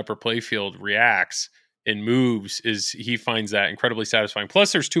on the upper playfield reacts and moves is he finds that incredibly satisfying.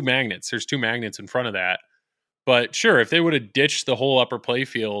 Plus there's 2 magnets. There's 2 magnets in front of that. But sure, if they would have ditched the whole upper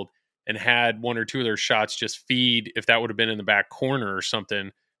playfield and had 1 or 2 of their shots just feed, if that would have been in the back corner or something,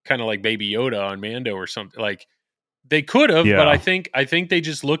 kind of like Baby Yoda on Mando or something, like they could have, but I think they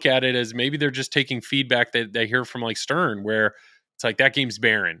just look at it as maybe they're just taking feedback that they hear from like Stern, where it's like, that game's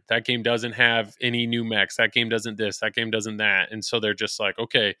barren. That game doesn't have any new mechs. That game doesn't this, that game doesn't that. And so they're just like,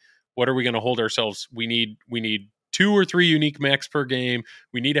 okay, what are we going to hold ourselves? We need 2 or 3 unique mechs per game.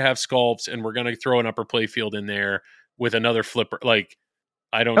 We need to have sculpts, and we're going to throw an upper playfield in there with another flipper. Like,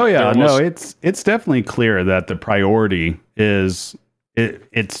 I don't. Oh yeah, no, it's definitely clear that the priority is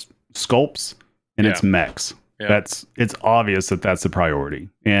it's sculpts and it's mechs. Yeah. It's obvious that that's the priority,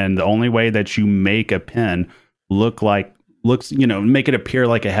 and the only way that you make a pen make it appear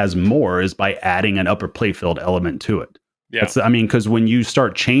like it has more is by adding an upper playfield element to it. Yeah. Because when you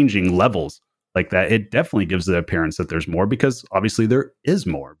start changing levels like that, it definitely gives the appearance that there's more, because obviously there is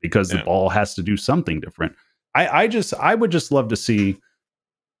more, because the ball has to do something different. I would just love to see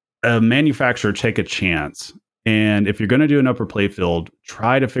a manufacturer take a chance. And if you're going to do an upper playfield,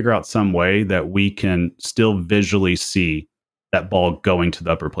 try to figure out some way that we can still visually see that ball going to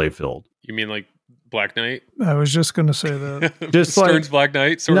the upper playfield. You mean like Black Knight? I was just going to say that. Just Stern's Black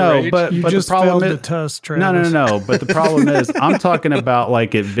Knight sort of rage? But just the problem failed the test, Travis. No. But the problem is, I'm talking about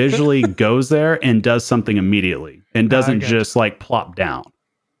like it visually goes there and does something immediately and doesn't just like plop down.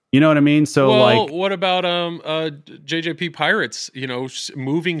 You know what I mean? So well, like, what about JJP Pirates?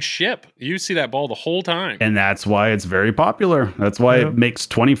 Moving ship. You see that ball the whole time, and that's why it's very popular. That's why it makes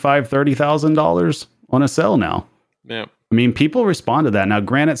 $25,000-$30,000 on a sale now. Yeah. I mean, people respond to that. Now,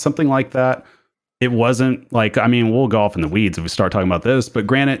 granted, something like that, it wasn't like, I mean, we'll go off in the weeds if we start talking about this, but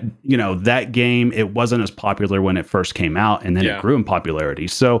granted, that game, it wasn't as popular when it first came out, and then it grew in popularity.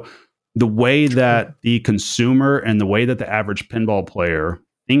 So the way that the consumer and the way that the average pinball player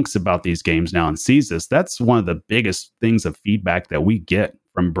thinks about these games now and sees this, that's one of the biggest things of feedback that we get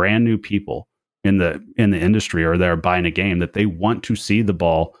from brand new people in the industry, or they're buying a game, that they want to see the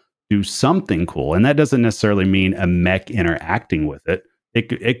ball do something cool. And that doesn't necessarily mean a mech interacting with it.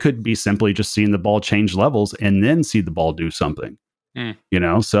 It could be simply just seeing the ball change levels and then see the ball do something.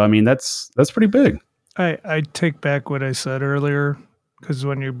 So I mean, that's pretty big. I take back what I said earlier, because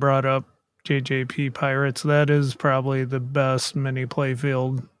when you brought up JJP Pirates, that is probably the best mini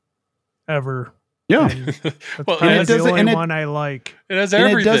playfield ever. Yeah. Well, that's the only one I like. It has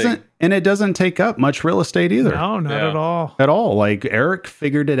everything. It doesn't take up much real estate either. No, not at all. At all. Like, Eric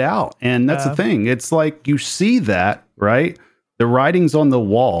figured it out. And that's the thing. It's like, you see that, right? The writing's on the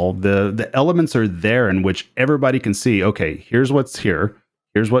wall. The elements are there in which everybody can see, okay, here's what's here.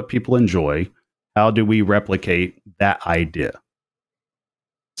 Here's what people enjoy. How do we replicate that idea?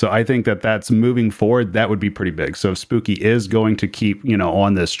 So I think that that's moving forward. That would be pretty big. So if Spooky is going to keep,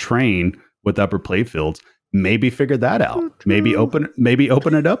 on this train with upper playfields, maybe figure that out. Maybe open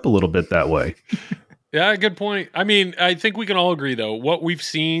it up a little bit that way. Yeah, good point. I mean, I think we can all agree, though, what we've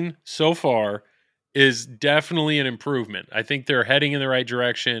seen so far is definitely an improvement. I think they're heading in the right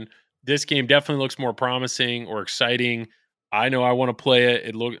direction. This game definitely looks more promising or exciting. I know I want to play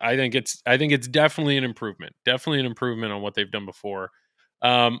it. I think it's definitely an improvement. Definitely an improvement on what they've done before.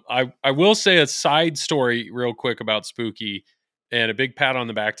 I will say a side story real quick about Spooky, and a big pat on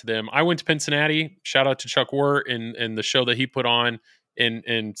the back to them. I went to Cincinnati. Shout out to Chuck Wirt and the show that he put on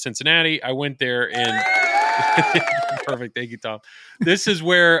in Cincinnati. I went there and perfect. Thank you, Tom. This is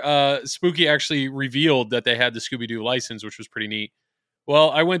where Spooky actually revealed that they had the Scooby-Doo license, which was pretty neat.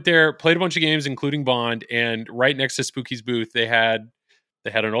 Well, I went there, played a bunch of games, including Bond, and right next to Spooky's booth, they had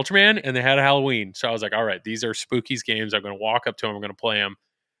an Ultraman and they had a Halloween. So I was like, all right, these are Spooky's games. I'm going to walk up to them. I'm going to play them.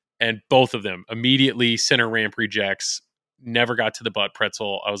 And both of them immediately center ramp rejects. Never got to the butt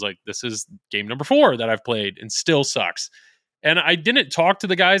pretzel. I was like, this is game number 4 that I've played and still sucks. And I didn't talk to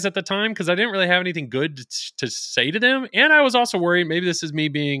the guys at the time because I didn't really have anything good to say to them. And I was also worried maybe this is me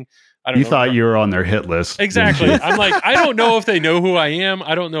being, I don't know. You thought you were on their hit list. Exactly. I'm like, I don't know if they know who I am.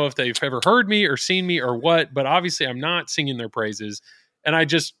 I don't know if they've ever heard me or seen me or what, but obviously I'm not singing their praises. And I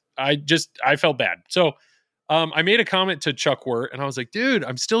felt bad. So I made a comment to Chuck Wirt and I was like, dude,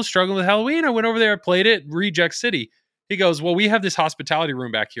 I'm still struggling with Halloween. I went over there, I played it, Reject City. He goes, well, we have this hospitality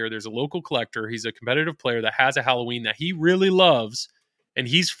room back here. There's a local collector. He's a competitive player that has a Halloween that he really loves, and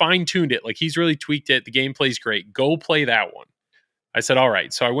he's fine-tuned it. Like, he's really tweaked it. The gameplay's great. Go play that one. I said, all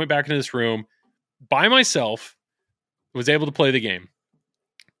right. So I went back into this room by myself, was able to play the game.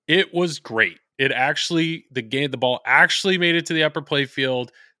 It was great. The ball actually made it to the upper play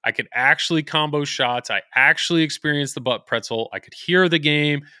field. I could actually combo shots. I actually experienced the butt pretzel. I could hear the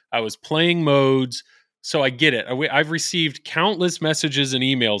game. I was playing modes. So I get it. I've received countless messages and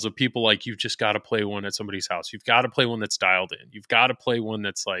emails of people like, you've just got to play one at somebody's house. You've got to play one that's dialed in. You've got to play one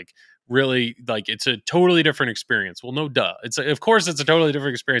that's like really like, it's a totally different experience. Well, no, duh. Of course it's a totally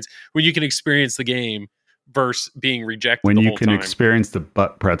different experience when you can experience the game versus being rejected when the you whole can time. Experience the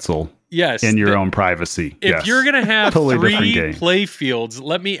butt pretzel. Yes, in your own privacy. If you're going to have totally 3 play fields,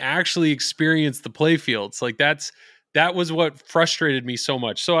 let me actually experience the play fields. Like that was what frustrated me so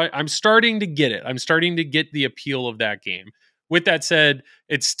much. So I'm starting to get it. I'm starting to get the appeal of that game. With that said,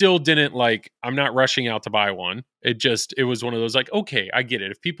 it still didn't I'm not rushing out to buy one. It was one of those like, okay, I get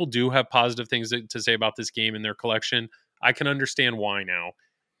it. If people do have positive things to say about this game in their collection, I can understand why now.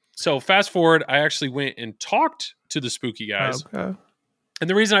 So fast forward, I actually went and talked to the Spooky guys. Okay. And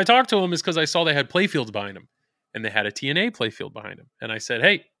the reason I talked to them is because I saw they had playfields behind them. And they had a TNA playfield behind them. And I said,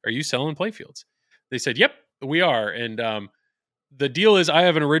 hey, are you selling playfields? They said, yep, we are. And the deal is I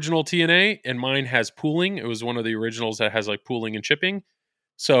have an original TNA and mine has pooling. It was one of the originals that has like pooling and chipping.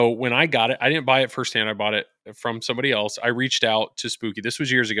 So when I got it, I didn't buy it firsthand. I bought it from somebody else. I reached out to Spooky. This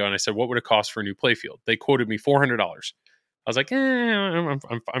was years ago. And I said, what would it cost for a new playfield? They quoted me $400. I was like,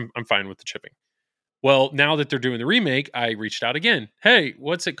 I'm fine with the chipping. Well, now that they're doing the remake, I reached out again. Hey,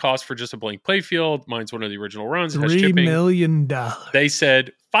 what's it cost for just a blank playfield? Mine's one of the original runs. It has chipping. $3 million. They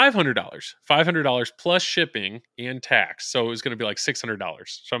said $500. $500 plus shipping and tax. So it was going to be like $600.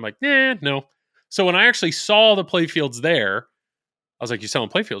 So I'm like, no. So when I actually saw the playfields there, I was like, you selling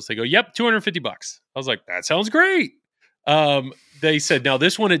playfields? They go, yep, $250. I was like, that sounds great. They said, now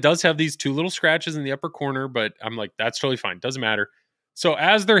this one, it does have these 2 little scratches in the upper corner, but I'm like, that's totally fine. Doesn't matter. So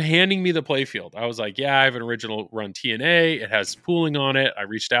as they're handing me the playfield, I was like, yeah, I have an original run TNA. It has pooling on it. I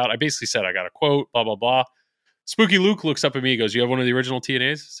reached out. I basically said, I got a quote, blah, blah, blah. Spooky Luke looks up at me. He goes, you have one of the original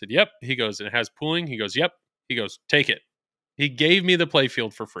TNAs? I said, yep. He goes, and it has pooling? He goes, yep. He goes, take it. He gave me the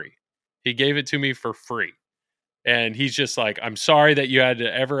playfield for free. He gave it to me for free. And he's just like, I'm sorry that you had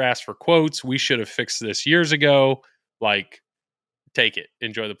to ever ask for quotes. We should have fixed this years ago. Like, take it.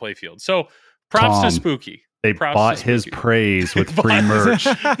 Enjoy the playfield. So props to Spooky. They bought his praise with free merch.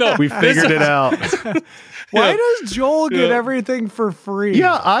 No, we figured it out. Why does Joel get everything for free?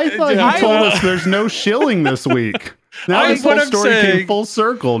 Yeah, I thought you told us there's no shilling this week. Now this whole story came full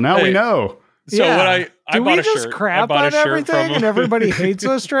circle. Now we know. So what I bought a shirt. Do we just crap on everything and everybody hates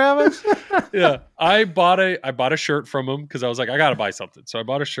us, Travis? Yeah, I bought a shirt from him because I was like, I got to buy something. So I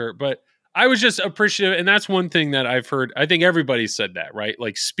bought a shirt, but I was just appreciative. And that's one thing that I've heard. I think everybody said that, right?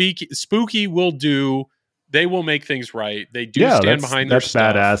 Like Spooky will do. They will make things right. They do stand behind their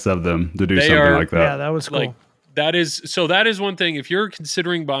stuff. That's badass of them to do something like that. Yeah, that was cool. Like, that is one thing. If you're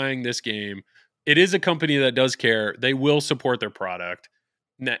considering buying this game, it is a company that does care. They will support their product.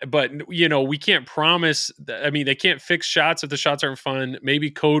 But, we can't promise that. I mean, they can't fix shots if the shots aren't fun.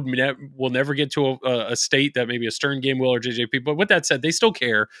 Maybe code will never get to a state that maybe a Stern game will or JJP. But with that said, they still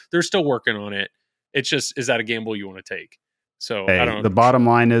care. They're still working on it. It's just, is that a gamble you want to take? So I don't know. The bottom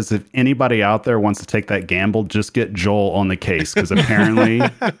line is, if anybody out there wants to take that gamble, just get Joel on the case, because apparently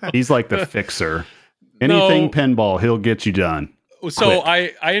he's like the fixer. Anything pinball, he'll get you done. So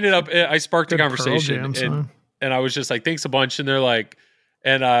I ended up, I sparked a conversation and I was just like, thanks a bunch. And they're like,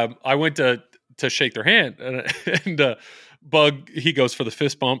 and I went to shake their hand and Bug, he goes for the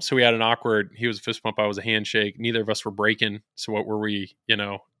fist bump. So we had an awkward, he was a fist bump. I was a handshake. Neither of us were breaking. So what were we,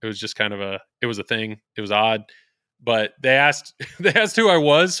 it was just kind of it was a thing. It was odd. But they asked who I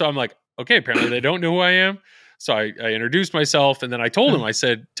was. So I'm like, okay, apparently they don't know who I am. So I introduced myself, and then I told them, I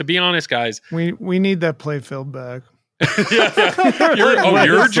said, to be honest, guys, we need that playfield back.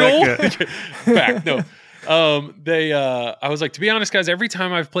 You're Joel? Back. No. I was like, to be honest, guys, every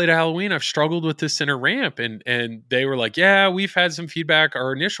time I've played a Halloween, I've struggled with this center ramp. And they were like, yeah, we've had some feedback.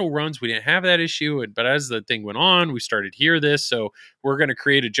 Our initial runs, we didn't have that issue. But as the thing went on, we started to hear this. So we're going to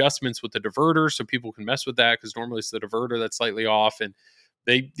create adjustments with the diverter so people can mess with that, because normally it's the diverter that's slightly off. And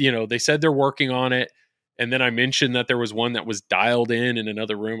they said they're working on it. And then I mentioned that there was one that was dialed in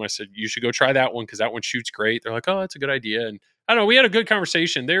another room. I said, you should go try that one, because that one shoots great. They're like, oh, that's a good idea. And I don't know, we had a good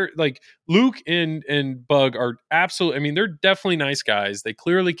conversation. They're like, Luke and Bug are absolutely, I mean, they're definitely nice guys. They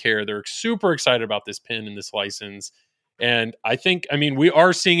clearly care. They're super excited about this pin and this license. And I think, I mean, we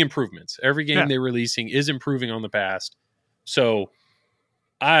are seeing improvements. Every game they're releasing is improving on the past. So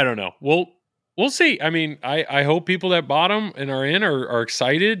I don't know. We'll see. I mean, I hope people that bought them and are in are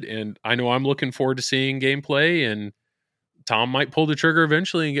excited. And I know I'm looking forward to seeing gameplay, and Tom might pull the trigger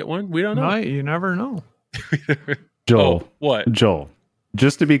eventually and get one. We don't know. You never know. Joel, what? Joel,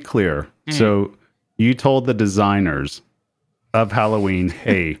 just to be clear, so you told the designers of Halloween,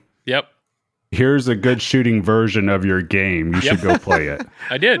 hey, yep, here's a good shooting version of your game. You should go play it.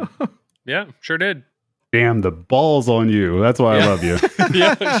 I did. Yeah, sure did. Damn, the balls on you. That's why I love you.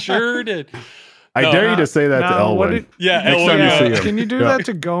 Yeah, sure did. I dare you to say that to Elwin. Elwin. Can you do that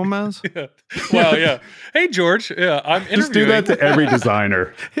to Gomez? Yeah. Well, yeah. Hey, George. Yeah, I'm interviewing. Just do that to every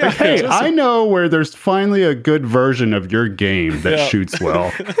designer. Like, hey, I know where there's finally a good version of your game that shoots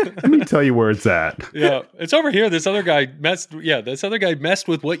well. Let me tell you where it's at. Yeah, it's over here. This other guy messed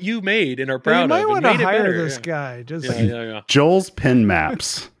with what you made and are proud of. You might want to hire this guy. Just Joel's Pin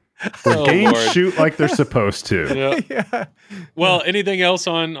Maps. Where games shoot like they're supposed to. Yeah. Well, anything else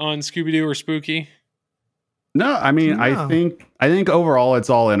on Scooby-Doo or Spooky? No, I mean, no. I think overall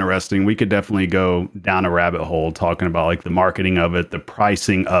it's all interesting. We could definitely go down a rabbit hole talking about like the marketing of it, the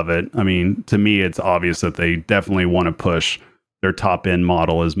pricing of it. I mean, to me, it's obvious that they definitely want to push their top end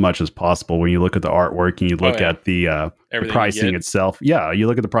model as much as possible. When you look at the artwork and you look at the pricing itself. Yeah, you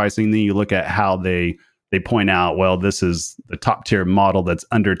look at the pricing, then you look at how they point out, well, this is the top tier model that's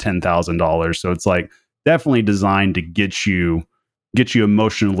under $10,000. So it's like definitely designed to get you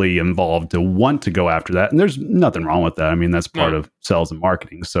emotionally involved to want to go after that. And there's nothing wrong with that. I mean, that's part of sales and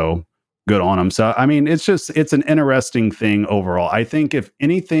marketing. So good on them. So, I mean, it's an interesting thing overall. I think if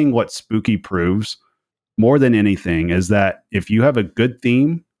anything, what Spooky proves more than anything is that if you have a good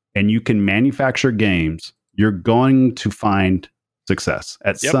theme and you can manufacture games, you're going to find success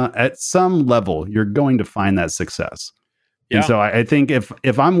at some level. You're going to find that success. And so I think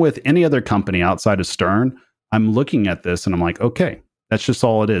if I'm with any other company outside of Stern, I'm looking at this and I'm like, okay, That's just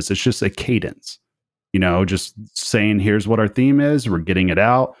all it is. It's just a cadence. Just saying, here's what our theme is. We're getting it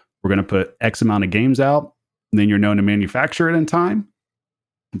out. We're going to put X amount of games out. And then you're known to manufacture it in time.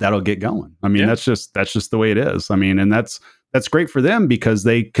 That'll get going. I mean, that's just the way it is. I mean, and that's great for them because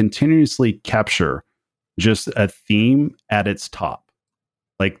they continuously capture just a theme at its top.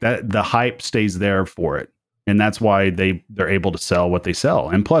 Like that, the hype stays there for it. And that's why they're able to sell what they sell.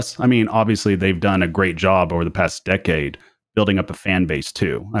 And plus, I mean, obviously they've done a great job over the past decade building up a fan base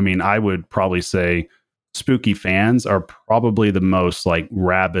too. I mean, I would probably say Spooky fans are probably the most like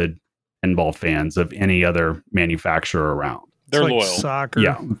rabid pinball fans of any other manufacturer around. They're like loyal. Soccer.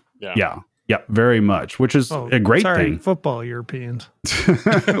 Yeah, very much, which is a great thing. Football Europeans.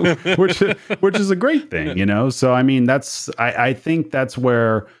 which is a great thing, So I mean, I think that's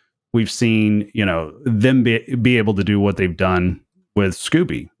where we've seen, them be able to do what they've done with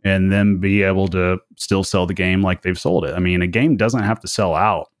Scooby and them be able to still sell the game like they've sold it. I mean, a game doesn't have to sell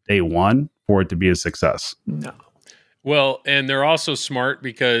out day one for it to be a success. No. Well, and they're also smart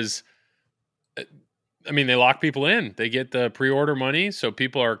because, I mean, they lock people in. They get the pre-order money, so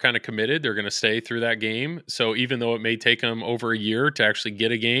people are kind of committed. They're going to stay through that game. So even though it may take them over a year to actually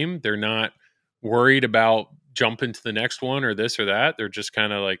get a game, they're not worried about jumping to the next one or this or that. They're just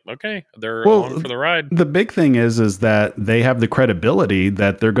kind of like, okay, they're on for the ride. The big thing is that they have the credibility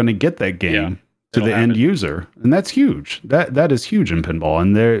that they're going to get that game to the end user, and that's huge. That is huge in pinball,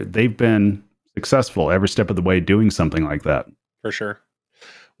 and they've been successful every step of the way doing something like that. For sure.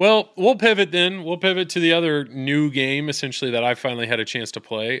 Well, we'll pivot then. We'll pivot to the other new game, essentially, that I finally had a chance to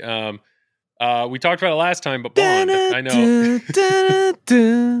play. We talked about it last time, but Bond, I know.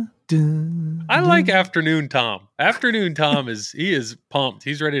 I like Afternoon Tom. Afternoon Tom is pumped.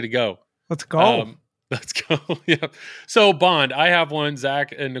 He's ready to go. Let's go. Let's go. Yeah. So Bond, I have one.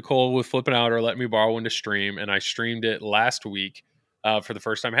 Zach and Nicole with Flipping Out or let me borrow one to stream, and I streamed it last week for the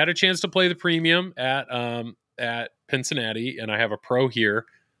first time. I had a chance to play the premium at Cincinnati, and I have a pro here.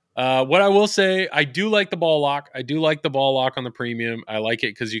 What I will say, I do like the ball lock. I do like the ball lock on the premium. I like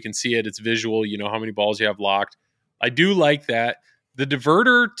it because you can see it. It's visual. You know how many balls you have locked. I do like that. The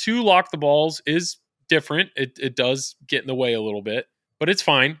diverter to lock the balls is different. It does get in the way a little bit, but it's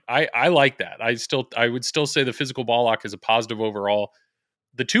fine. I like that. I would still say the physical ball lock is a positive overall.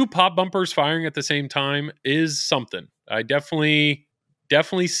 The two pop bumpers firing at the same time is something. I definitely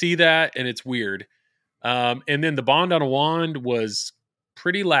see that, and it's weird. And then the Bond on a wand was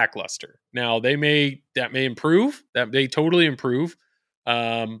pretty lackluster. Now that may improve. That may totally improve.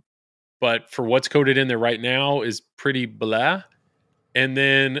 But for what's coded in there right now is pretty blah. And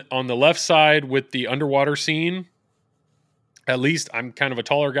then on the left side with the underwater scene, at least I'm kind of a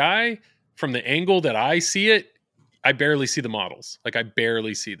taller guy. From the angle that I see it, I barely see the models. Like I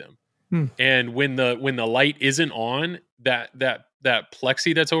barely see them. And when the light isn't on, that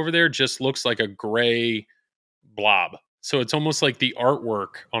plexi that's over there just looks like a gray blob. So it's almost like the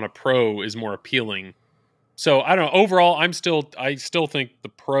artwork on a pro is more appealing. So I don't know. Overall, I still think the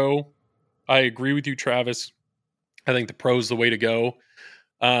pro. I agree with you, Travis. I think the pro is the way to go.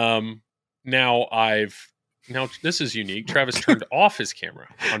 Now this is unique. Travis turned off his camera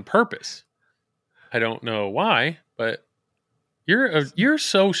on purpose. I don't know why, but you're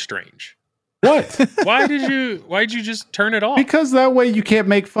so strange. What? Why'd you just turn it off? Because that way you can't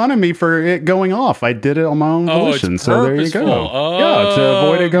make fun of me for it going off. I did it on my own volition. So there you go. Oh, to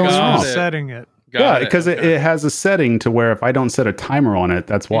avoid it going off. Setting it. Because it has a setting to where if I don't set a timer on it,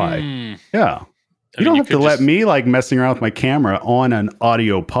 that's why. Yeah. You don't have to let me like messing around with my camera on an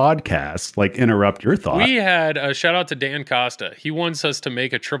audio podcast, like interrupt your thought. We had a shout out to Dan Costa. He wants us to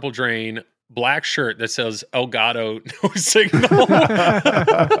make a triple drain black shirt that says Elgato no signal.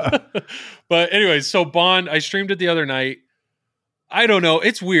 But anyways, so Bond, I streamed it the other night. I don't know.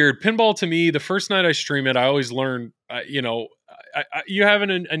 It's weird. Pinball to me, the first night I stream it, I always learn, you have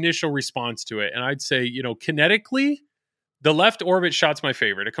an initial response to it. And I'd say, kinetically, the left orbit shot's my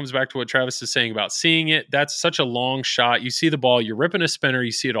favorite. It comes back to what Travis is saying about seeing it. That's such a long shot. You see the ball, you're ripping a spinner,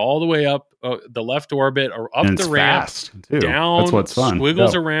 you see it all the way up the left orbit or up the ramp, fast, too. Down, that's what's fun.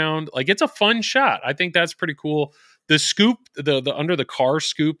 Squiggles around. Like it's a fun shot. I think that's pretty cool. The scoop, the under the car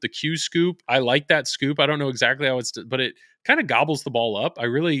scoop, the Q scoop, I like that scoop. I don't know exactly how but it kind of gobbles the ball up. I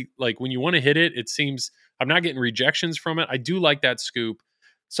really like when you want to hit it. It seems I'm not getting rejections from it. I do like that scoop.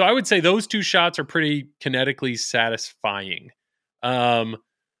 So I would say those two shots are pretty kinetically satisfying.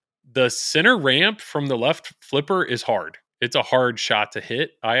 The center ramp from the left flipper is hard. It's a hard shot to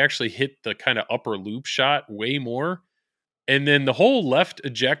hit. I actually hit the kind of upper loop shot way more. And then the whole left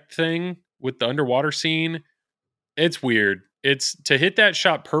eject thing with the underwater scene, it's weird. It's to hit that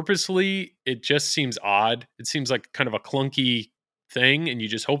shot purposely. It just seems odd. It seems like kind of a clunky thing, and you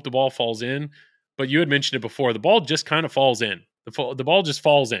just hope the ball falls in. But you had mentioned it before. The ball just kind of falls in. The ball just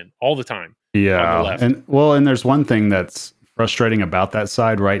falls in all the time. Yeah. On the left. And there's one thing that's frustrating about that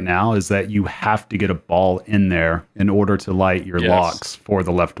side right now is that you have to get a ball in there in order to light your locks for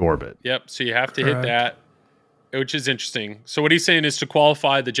the left orbit. Yep. So you have to hit that, which is interesting. So what he's saying is to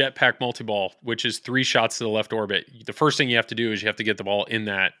qualify the jetpack multi-ball, which is 3 shots to the left orbit, the first thing you have to do is you have to get the ball in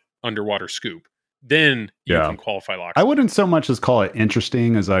that underwater scoop. Then you can qualify locks. I wouldn't so much as call it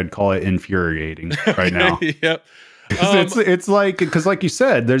interesting as I'd call it infuriating right now. Yep. It's like, because like you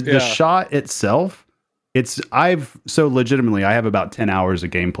said, there's the shot itself. Legitimately, I have about 10 hours of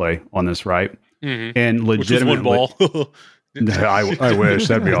gameplay on this, right? Mm-hmm. And legitimately, one ball. I wish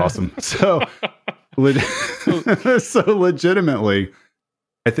that'd be awesome. So legitimately,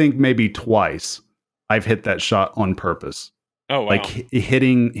 I think maybe twice I've hit that shot on purpose. Oh, wow. Like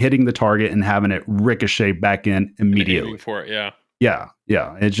hitting the target and having it ricochet back in immediately. For it, yeah.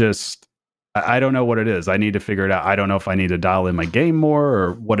 Yeah. It just, I don't know what it is. I need to figure it out. I don't know if I need to dial in my game more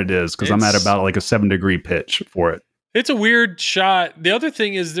or what it is, because I'm at about like a 7-degree pitch for it. It's a weird shot. The other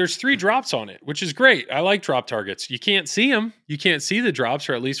thing is there's 3 drops on it, which is great. I like drop targets. You can't see them. You can't see the drops,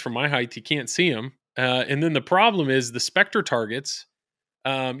 or at least from my height, you can't see them. And then the problem is the Spectre targets.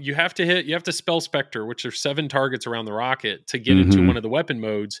 You have to spell Spectre, which are 7 targets around the rocket to get into one of the weapon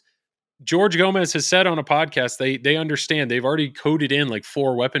modes. George Gomez has said on a podcast, they understand. They've already coded in like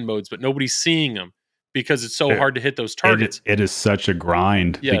 4 weapon modes, but nobody's seeing them because it's so hard to hit those targets. It is such a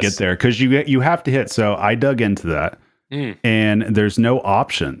grind to get there, because you have to hit. So I dug into that, and there's no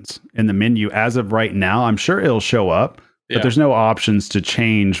options in the menu as of right now. I'm sure it'll show up, but there's no options to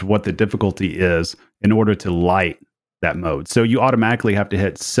change what the difficulty is in order to light that mode. So you automatically have to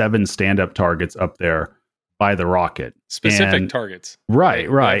hit 7 stand-up targets up there by the rocket. Specific targets. Right.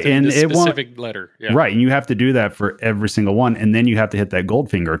 And the specific letter. Yeah. Right. And you have to do that for every single one. And then you have to hit that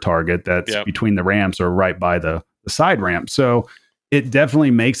Goldfinger target that's between the ramps or right by the side ramp. So it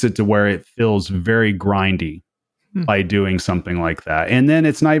definitely makes it to where it feels very grindy by doing something like that. And then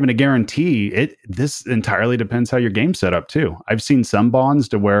it's not even a guarantee. This entirely depends how your game's set up too. I've seen some bonds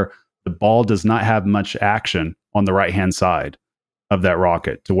to where the ball does not have much action on the right-hand side of that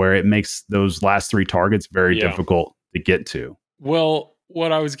rocket, to where it makes those last 3 targets very difficult to get to. Well,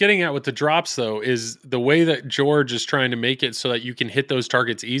 what I was getting at with the drops, though, is the way that George is trying to make it so that you can hit those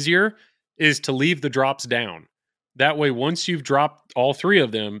targets easier is to leave the drops down. That way, once you've dropped all 3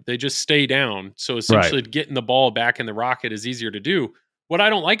 of them, they just stay down. So essentially getting the ball back in the rocket is easier to do. What I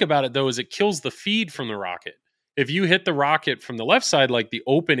don't like about it, though, is it kills the feed from the rocket. If you hit the rocket from the left side, like the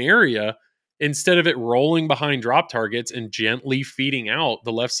open area, instead of it rolling behind drop targets and gently feeding out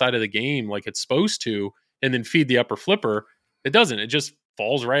the left side of the game like it's supposed to, and then feed the upper flipper, it doesn't. It just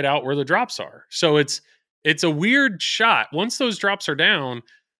falls right out where the drops are. So it's a weird shot. Once those drops are down,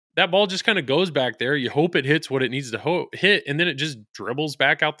 that ball just kind of goes back there. You hope it hits what it needs to hit, and then it just dribbles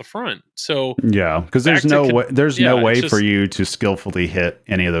back out the front. So because there's no way for you to skillfully hit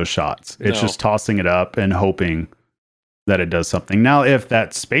any of those shots. It's just tossing it up and hoping that it does something. Now, if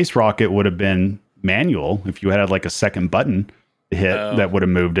that space rocket would have been manual, if you had like a second button to hit that would have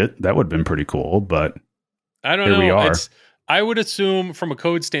moved it, that would have been pretty cool. But I don't know. We are. I would assume from a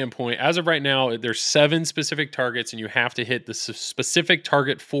code standpoint, as of right now, there's 7 specific targets and you have to hit the specific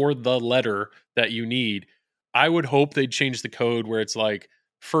target for the letter that you need. I would hope they'd change the code where it's like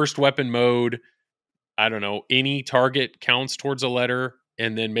first weapon mode, I don't know, any target counts towards a letter,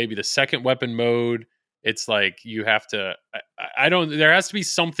 and then maybe the second weapon mode, it's like you have to, there has to be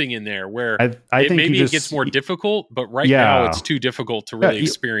something in there where I think maybe it gets more difficult, but now it's too difficult to really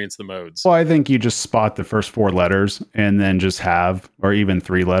experience the modes. Well, I think you just spot the first 4 letters and then just have, or even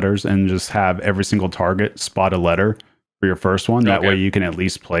 3 letters, and just have every single target spot a letter for your first one. That way you can at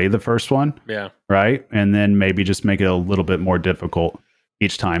least play the first one. Yeah. Right. And then maybe just make it a little bit more difficult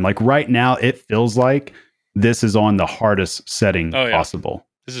each time. Like right now, it feels like this is on the hardest setting possible.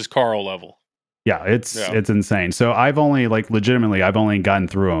 This is Carl level. Yeah, it's insane. So I've only I've only gotten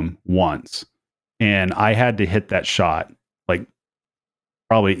through them once, and I had to hit that shot like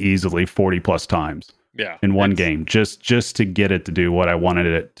probably easily 40 plus times in one game just to get it to do what I wanted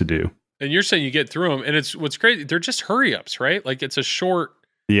it to do. And you're saying you get through them, and it's what's great. They're just hurry ups, right? Like it's a short.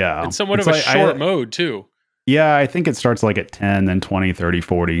 Yeah. It's somewhat of a short mode too. Yeah, I think it starts like at 10, then 20, 30,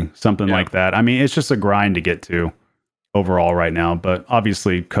 40, something like that. I mean, it's just a grind to get to overall right now, but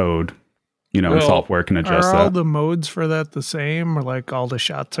obviously code. Software can adjust that. Are all the modes for that the same, or like all the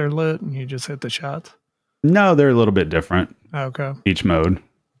shots are lit and you just hit the shots? No, they're a little bit different. Okay. Each mode.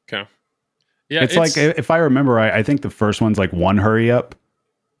 Okay. Yeah. It's like, if I remember right, I think the first one's like 1 hurry up.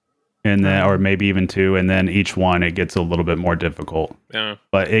 and then or maybe even 2, and then each one it gets a little bit more difficult. Yeah.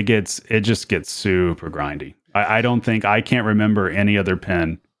 But it just gets super grindy. I can't remember any other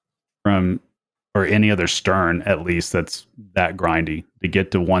pin or any other stern, at least, that's that grindy to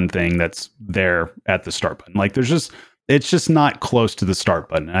get to one thing that's there at the start button. Like it's just not close to the start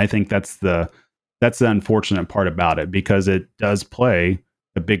button. And I think that's the unfortunate part about it, because it does play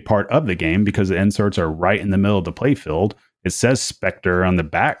a big part of the game, because the inserts are right in the middle of the playfield. It says Spectre on the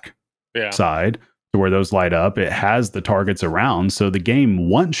back side to where those light up. It has the targets around. So the game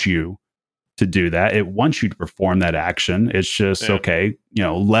wants you to do that. It wants you to perform that action. It's just, okay,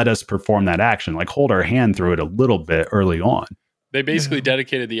 let us perform that action. Like, hold our hand through it a little bit early on. They basically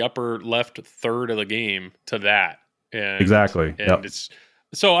dedicated the upper left third of the game to that. And, exactly. And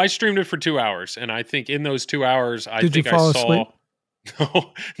so I streamed it for 2 hours, and I think in those 2 hours, I Did think you fall I saw. asleep?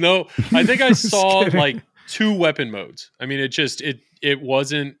 No, I think I saw like 2 weapon modes. I mean, it just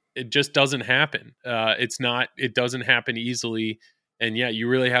doesn't happen. It doesn't happen easily. And you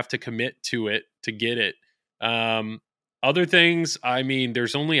really have to commit to it to get it. Other things, I mean,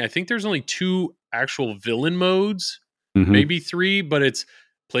 I think there's only 2 actual villain modes, maybe 3, but it's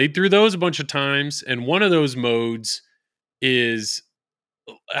played through those a bunch of times. And one of those modes is,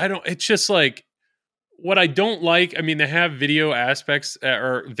 it's just like, what I don't like, I mean, they have video aspects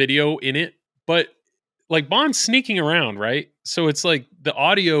or video in it, but like Bond's sneaking around, right? So it's like the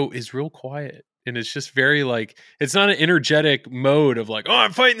audio is real quiet. And it's just very like, it's not an energetic mode of like, oh,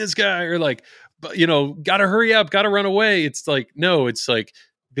 I'm fighting this guy, or like, gotta hurry up, gotta run away. It's like, no, it's like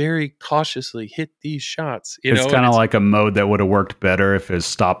very cautiously hit these shots. It's kind of like a mode that would have worked better if it's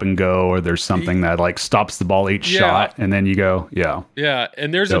stop and go, or there's something that like stops the ball each shot, and then you go, Yeah.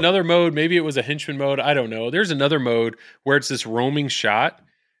 And there's another mode, maybe it was a henchman mode, I don't know. There's another mode where it's this roaming shot,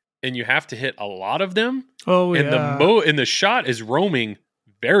 and you have to hit a lot of them. Oh, and the shot is roaming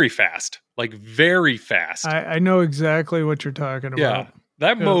very fast. Like very fast. I know exactly what you're talking about. Yeah,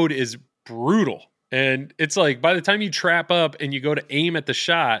 that mode is brutal. And it's like, by the time you trap up and you go to aim at the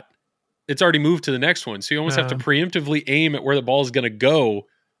shot, it's already moved to the next one. So you almost have to preemptively aim at where the ball is going to go,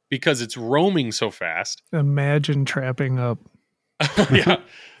 because it's roaming so fast. Imagine trapping up. Yeah.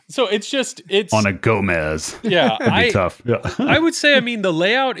 So it's on a Gomez. Yeah. That'd be tough. Yeah. I would say, I mean, the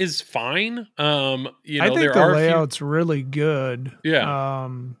layout is fine. I think the layout's really good. Yeah.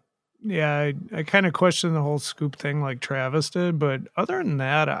 I kind of question the whole scoop thing like Travis did, but other than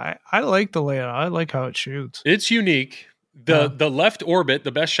that, I like the layout. I like how it shoots. It's unique. The left orbit,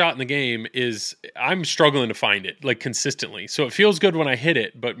 the best shot in the game, I'm struggling to find it like consistently. So it feels good when I hit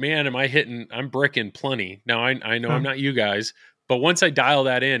it, but man, I'm bricking plenty. Now I know I'm not you guys, but once I dial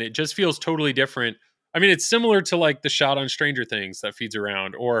that in, it just feels totally different. I mean, it's similar to like the shot on Stranger Things that feeds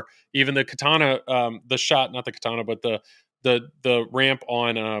around, or even the katana, the shot, not the katana, but the ramp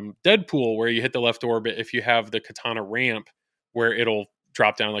on Deadpool, where you hit the left orbit if you have the katana ramp, where it'll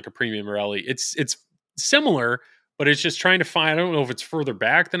drop down like a premium rally. It's similar, but it's just trying to find, I don't know if it's further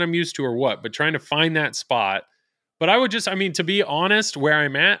back than I'm used to or what, but trying to find that spot. But I would to be honest, where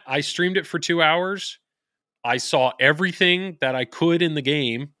I'm at, I streamed it for 2 hours. I saw everything that I could in the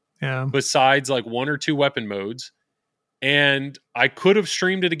game, besides like 1 or 2 weapon modes. And I could have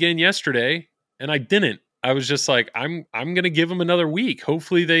streamed it again yesterday, and I didn't. I was just like, I'm going to give them another week.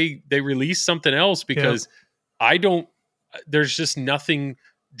 Hopefully they release something else, because there's just nothing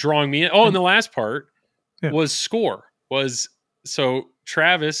drawing me in. Oh, and the last part was score. So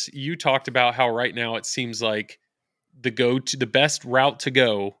Travis, you talked about how right now it seems like the best route to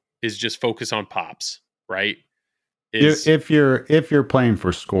go is just focus on pops, right? If you're playing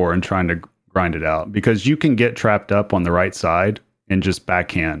for score and trying to grind it out, because you can get trapped up on the right side and just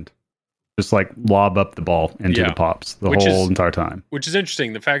backhand. Just like lob up the ball into the pops the whole entire time. Which is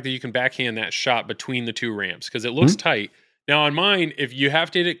interesting. The fact that you can backhand that shot between the 2 ramps, because it looks tight. Now on mine, if you have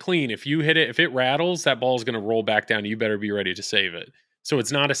to hit it clean, if it rattles, that ball is going to roll back down. You better be ready to save it. So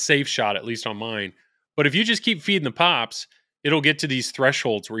it's not a safe shot, at least on mine. But if you just keep feeding the pops, it'll get to these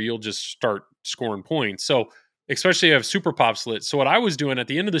thresholds where you'll just start scoring points. So especially if you have super pops lit. So what I was doing at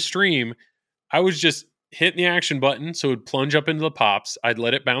the end of the stream, I was just hitting the action button, so it would plunge up into the pops. I'd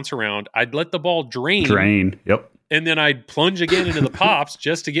let it bounce around. I'd let the ball drain. Yep. And then I'd plunge again into the pops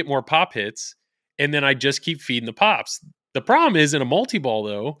just to get more pop hits. And then I'd just keep feeding the pops. The problem is, in a multi-ball,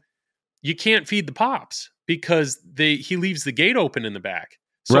 though, you can't feed the pops because he leaves the gate open in the back.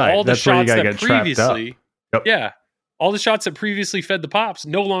 So all the shots that previously, all the shots that previously fed the pops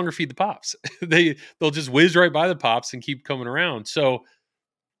no longer feed the pops. They'll just whiz right by the pops and keep coming around. So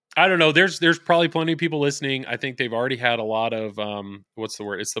I don't know. There's probably plenty of people listening. I think they've already had a lot of what's the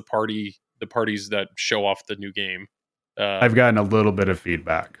word? It's the parties that show off the new game. I've gotten a little bit of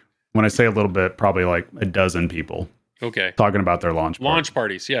feedback. When I say a little bit, probably like a dozen people Okay. talking about their launch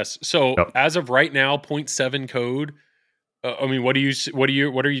Parties, yes. So as of right now, 0.7 code. I mean, what are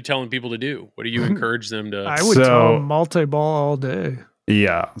you telling people to do? What do you encourage them to? I would tell them multi-ball all day.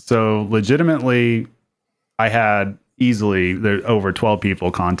 Yeah. So legitimately, I had easily over 12 people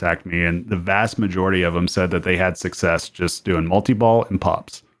contact me, and the vast majority of them said that they had success just doing multi-ball and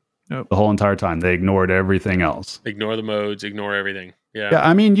pops the whole entire time. They ignored everything else. Ignore the modes, ignore everything. Yeah. Yeah.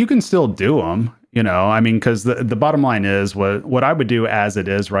 I mean, you can still do them, I mean, because the bottom line is what I would do as it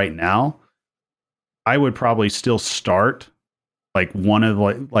is right now, I would probably still start like one of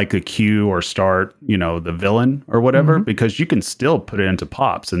like a Q or start, the villain or whatever, because you can still put it into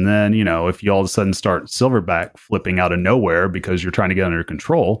pops. And then, if you all of a sudden start silverback flipping out of nowhere because you're trying to get under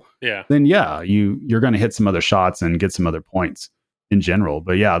control, then you're going to hit some other shots and get some other points in general.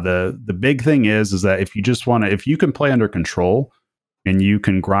 But yeah, the big thing is that if you can play under control and you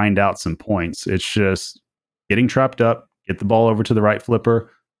can grind out some points, it's just getting trapped up, get the ball over to the right flipper,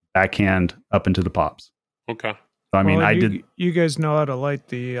 backhand up into the pops. Okay. I mean, You guys know how to light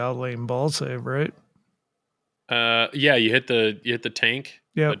the outlane ball save, right? Yeah, you hit the tank,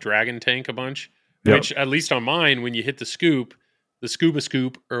 the dragon tank a bunch. Which at least on mine, when you hit the scuba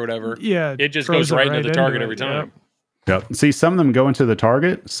scoop or whatever, it just goes right into the target every time. Yep. See, some of them go into the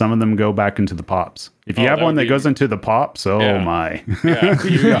target, some of them go back into the pops. If you have one that goes into the pops, my. Yeah,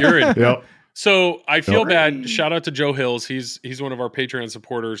 you're in. Yep. So I feel bad. Shout out to Joe Hills. He's one of our Patreon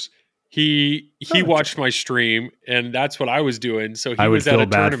supporters. He watched my stream, and that's what I was doing. So he was at a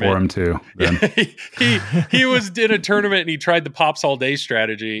tournament. I would feel bad for him too. He was in a tournament, and he tried the pops all day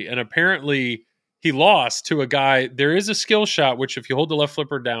strategy, and apparently he lost to a guy. There is a skill shot, which if you hold the left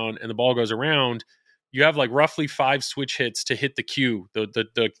flipper down and the ball goes around, you have like roughly 5 switch hits to hit the Q,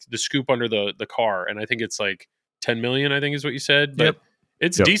 the scoop under the car, and I think it's like 10 million. I think is what you said, but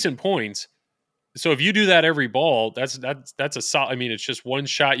it's decent points. So if you do that every ball, that's a solid. I mean, it's just one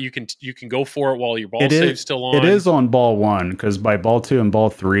shot. You can go for it while your ball save's still on. It is on ball 1, because by ball 2 and ball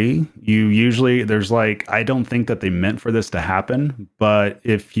 3, you usually I don't think that they meant for this to happen, but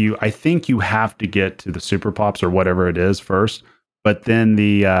I think you have to get to the super pops or whatever it is first. But then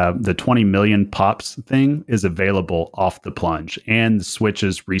the 20 million pops thing is available off the plunge, and the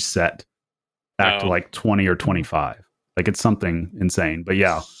switches reset back to like 20 or 25. Like it's something insane, but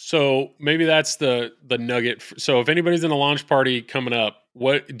yeah. So maybe that's the nugget. So if anybody's in a launch party coming up,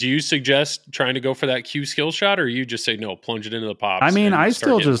 what do you suggest trying to go for that Q skill shot, or you just say no, plunge it into the pops? I mean, I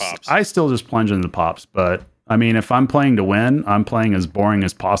still just plunge into the pops, but I mean, if I'm playing to win, I'm playing as boring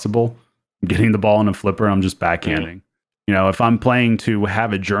as possible. I'm getting the ball in a flipper, I'm just backhanding. If I'm playing to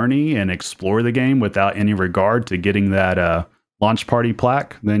have a journey and explore the game without any regard to getting that launch party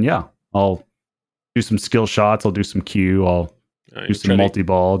plaque, then I'll do some skill shots. I'll do some Q. I'll do some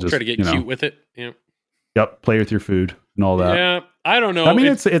multi-ball. Just try to get cute with it. Yeah. Yep. Play with your food and all that. Yeah. I don't know. I mean,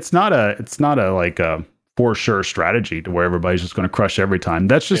 it's not a like a for sure strategy to where everybody's just going to crush every time.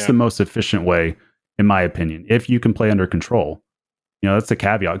 That's just the most efficient way, in my opinion. If you can play under control, that's the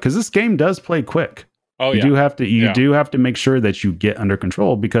caveat, because this game does play quick. Oh, you do have to make sure that you get under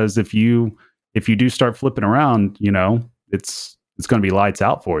control, because if you do start flipping around, it's going to be lights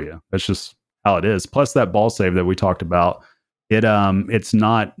out for you. That's just how it is. Plus that ball save that we talked about, it's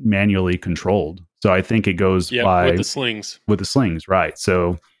not manually controlled. So I think it goes by with the slings. With the slings, right.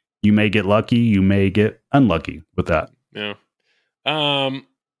 So you may get lucky, you may get unlucky with that. Yeah.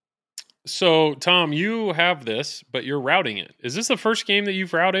 So Tom, you have this, but you're routing it. Is this the first game that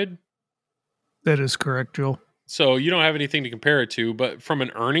you've routed? That is correct, Joel. So you don't have anything to compare it to, but from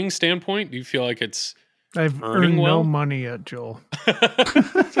an earning standpoint, do you feel like I've earned no money yet, Joel.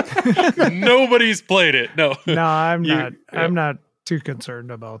 Nobody's played it. No, I'm not. I'm not too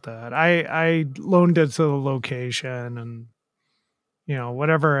concerned about that. I loaned it to the location, and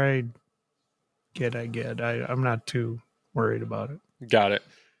whatever I get. I'm not too worried about it. Got it.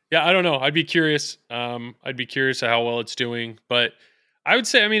 Yeah, I don't know. I'd be curious. I'd be curious how well it's doing, but I would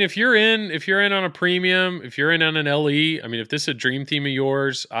say, I mean, if you're in on a premium, if you're in on an LE, I mean, if this is a dream theme of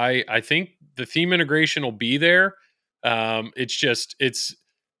yours, I think the theme integration will be there. It's just, it's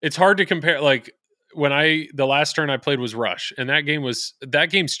hard to compare. Like the last turn I played was Rush, and that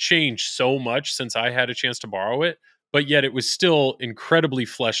game's changed so much since I had a chance to borrow it, but yet it was still incredibly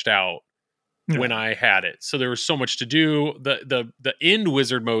fleshed out when I had it. So there was so much to do. The end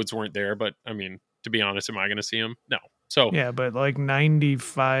wizard modes weren't there, but I mean, to be honest, am I going to see them? No. So yeah, but like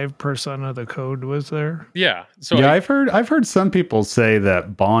 95% of the code was there. Yeah. So yeah, I've heard some people say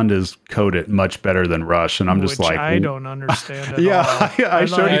that Bond is coded much better than Rush, and I'm just like, I don't understand. At yeah, all. I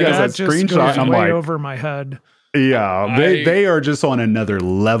showed you guys that screenshot. I'm way over my head. Yeah, they are just on another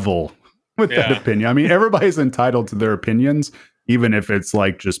level with that opinion. I mean, everybody's entitled to their opinions, even if it's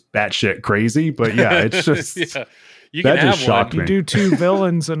like just batshit crazy. But yeah, it's just you can that have just shocked You me. do 2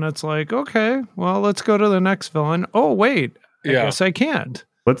 villains, and it's like, okay, well, let's go to the next villain. Oh, wait, I guess I can't.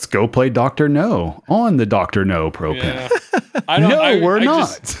 Let's go play Dr. No on the Dr. No Pro Pen. We're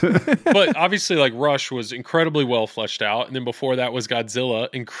not. But obviously, like Rush was incredibly well fleshed out, and then before that was Godzilla,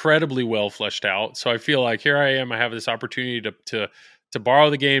 incredibly well fleshed out. So I feel like here I am. I have this opportunity to borrow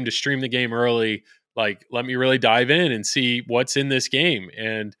the game, to stream the game early. Like, let me really dive in and see what's in this game.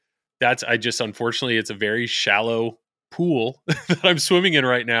 And unfortunately, it's a very shallow pool that I'm swimming in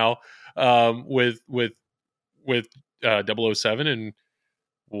right now with 007, and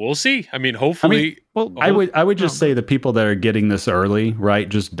we'll see. I mean, hopefully. I would just say the people that are getting this early, right?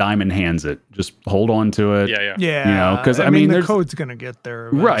 Just diamond hands it. Just hold on to it. Yeah. You know, because I mean, the code's going to get there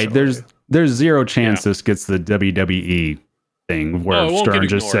eventually. Right. There's zero chance this gets the WWE thing where Stern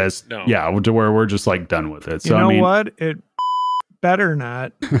just says, to where we're just like done with it. So you know what? It better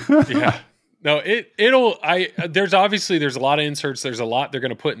not. Yeah. No, there's a lot of inserts. There's a lot they're going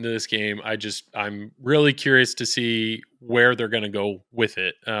to put into this game. I'm really curious to see where they're going to go with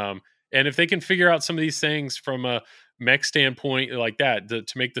it. And if they can figure out some of these things from a mech standpoint like that,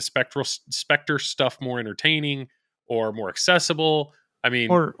 to make the Spectre stuff more entertaining or more accessible. I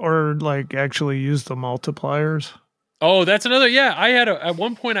mean, or like actually use the multipliers. Oh, that's another. Yeah. At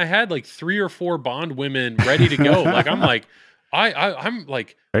one point I had like 3 or 4 Bond women ready to go. Like, I'm like, I'm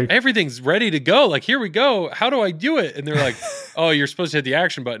like, everything's ready to go. Like, here we go. How do I do it? And they're like, oh, you're supposed to hit the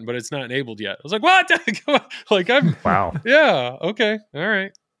action button, but it's not enabled yet. I was like, what? Like, wow. Yeah. Okay. All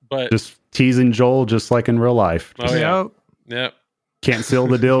right. But just teasing Joel, just like in real life. Oh, yeah. Yeah. Can't seal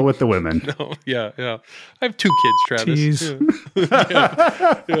the deal with the women. No. Yeah. Yeah. I have 2 kids, Travis. Tease.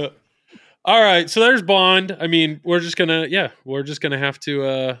 Yeah. All right. So there's Bond. I mean, we're just gonna have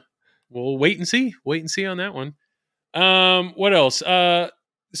to, we'll wait and see on that one. What else?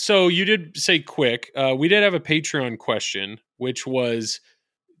 So you did say quick. We did have a Patreon question, which was,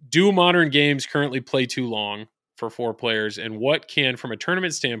 do modern games currently play too long for 4 players? And what can, from a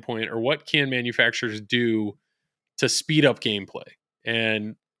tournament standpoint, or what can manufacturers do to speed up gameplay?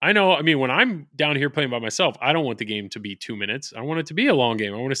 And I know, I mean, when I'm down here playing by myself, I don't want the game to be 2 minutes. I want it to be a long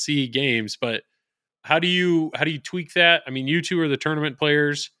game. I want to see games, but how do you tweak that? I mean, you two are the tournament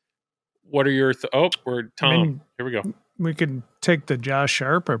players. What are your we're Tom. I mean, here we go. We could take the Josh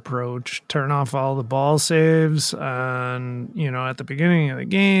Sharp approach, turn off all the ball saves on, at the beginning of the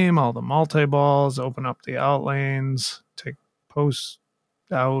game, all the multi-balls, open up the out lanes, take posts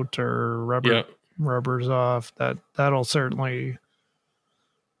out or rubbers off. That'll certainly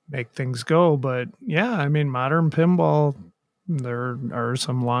make things go. But yeah, I mean, modern pinball, there are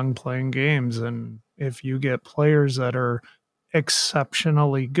some long playing games, and if you get players that are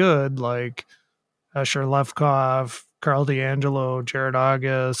exceptionally good, like Asher Lefkoff, Carl D'Angelo, Jared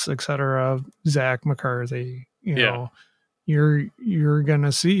August, etc., Zach McCarthy, you're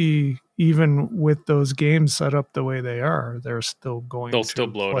gonna see, even with those games set up the way they are, they'll still blow it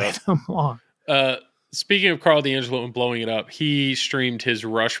up them long. Speaking of Carl D'Angelo and blowing it up, he streamed his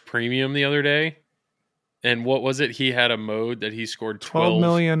Rush Premium the other day. And what was it? He had a mode that he scored 12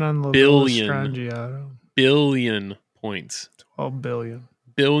 million on the billion points. 12 billion.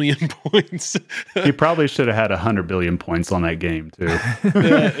 Billion points. He probably should have had 100 billion points on that game too.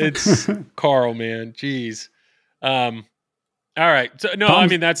 Yeah, it's Carl, man. Jeez. All right. So, no, I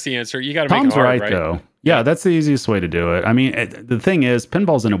mean, that's the answer. You got to make it hard, right? Though. Yeah, that's the easiest way to do it. I mean, the thing is,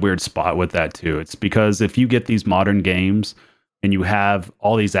 pinball's in a weird spot with that too. It's because if you get these modern games and you have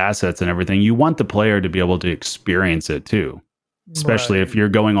all these assets and everything, you want the player to be able to experience it too. Especially if you're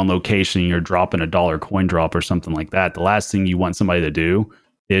going on location, you're dropping $1 coin drop or something like that. The last thing you want somebody to do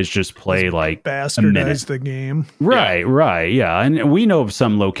is just play like bastardize the game. Right. Yeah. And we know of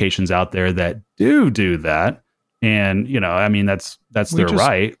some locations out there that do that. And, I mean, that's their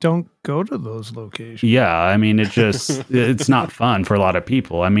right. Don't go to those locations. Yeah. I mean, it's not fun for a lot of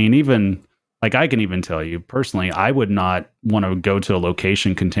people. I mean, even like I can even tell you personally, I would not want to go to a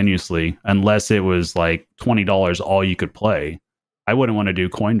location continuously unless it was like $20 all you could play. I wouldn't want to do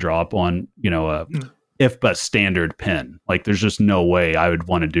coin drop on, if but standard pin. Like, there's just no way I would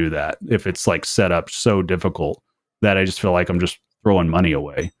want to do that if it's like set up so difficult that I just feel like I'm just throwing money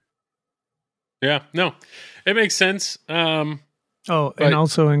away. Yeah, no, it makes sense. And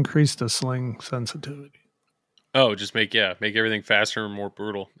also increase the sling sensitivity. Oh, just make everything faster and more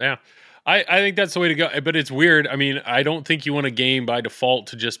brutal. Yeah. I think that's the way to go, but it's weird. I mean, I don't think you want a game by default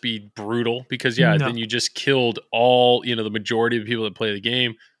to just be brutal because then you just killed all, the majority of the people that play the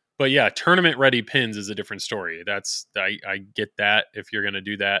game. But yeah, tournament ready pins is a different story. That's I get that if you're going to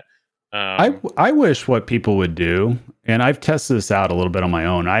do that. I wish what people would do, and I've tested this out a little bit on my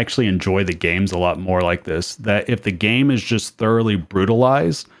own. I actually enjoy the games a lot more like this. That if the game is just thoroughly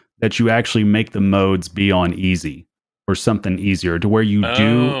brutalized, that you actually make the modes be on easy or something easier, to where you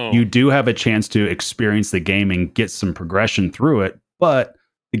do have a chance to experience the game and get some progression through it. But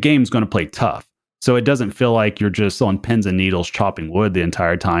the game's going to play tough, so it doesn't feel like you're just on pins and needles chopping wood the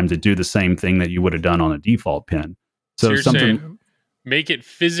entire time to do the same thing that you would have done on a default pin. So something. Saying, make it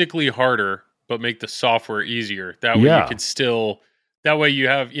physically harder, but make the software easier. That way you could still, that way you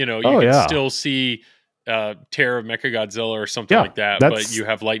have, you can still see Terror of Mechagodzilla or something like that, but you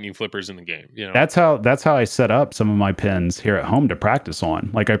have lightning flippers in the game. That's how I set up some of my pins here at home to practice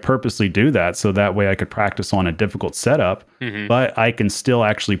on. Like I purposely do that so that way I could practice on a difficult setup, but I can still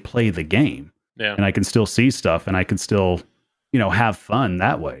actually play the game. Yeah. And I can still see stuff, and I can still have fun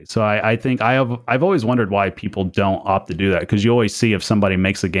that way. So I think I've always wondered why people don't opt to do that, because you always see if somebody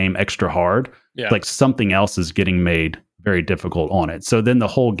makes a game extra hard, like something else is getting made very difficult on it. So then the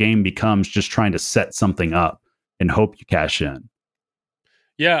whole game becomes just trying to set something up and hope you cash in.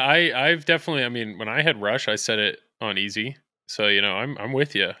 Yeah, I've definitely, when I had Rush, I set it on easy. So, I'm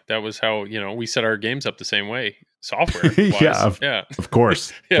with you. That was how, we set our games up the same way, software wise. Of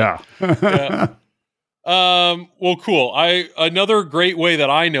course. Yeah. Well, cool. Another great way that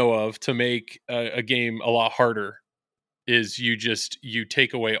I know of to make a game a lot harder is you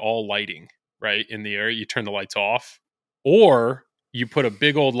take away all lighting, right? In the area, you turn the lights off, or you put a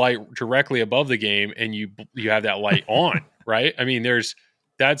big old light directly above the game and you have that light on, right?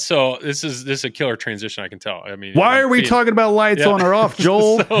 This is a killer transition, I can tell. Why are we talking about lights on or off,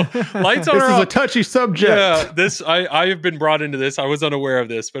 Joel? Lights on or off. This is a touchy subject. Yeah, I have been brought into this. I was unaware of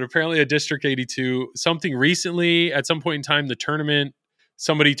this, but apparently at District 82, something recently, at some point in time, the tournament,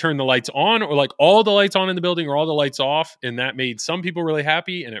 somebody turned the lights on, or like all the lights on in the building or all the lights off, and that made some people really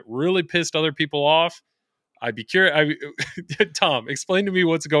happy, and it really pissed other people off. I'd be curious. Tom, explain to me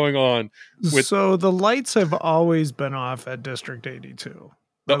what's going on. So the lights have always been off at District 82.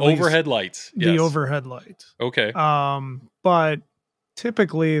 The overhead lights. The overhead lights. Okay. But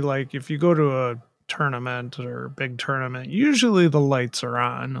typically, like if you go to a tournament or big tournament, usually the lights are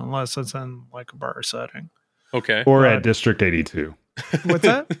on unless it's in like a bar setting. Okay. Or at District 82. What's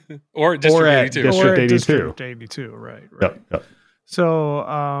that? Or at District 82. District 82. District 82, right. Yep.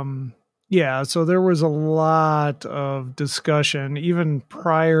 So, so there was a lot of discussion even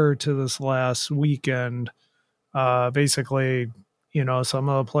prior to this last weekend. Basically, some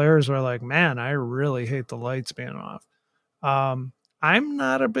of the players were like, man, I really hate the lights being off. I'm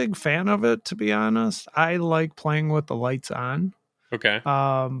not a big fan of it, to be honest. I like playing with the lights on. Okay.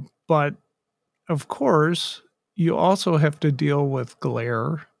 But of course, you also have to deal with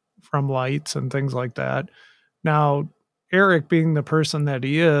glare from lights and things like that. Now, Eric, being the person that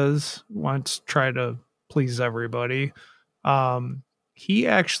he is, wants to try to please everybody. He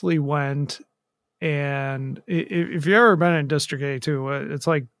actually went, and if you've ever been in District 82, it's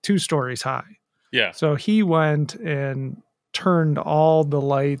like 2 stories high. Yeah. So he went and turned all the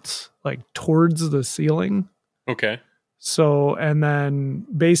lights like towards the ceiling. Okay. So, and then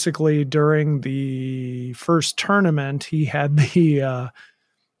basically during the first tournament, he had the,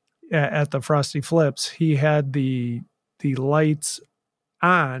 at the Frosty Flips, he had the lights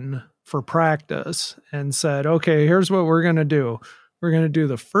on for practice and said, okay, here's what we're going to do. We're going to do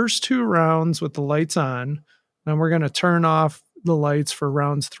the first 2 rounds with the lights on, and we're going to turn off the lights for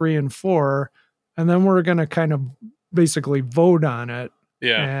rounds 3 and 4. And then we're going to kind of basically vote on it.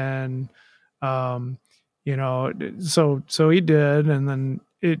 Yeah. And, so he did. And then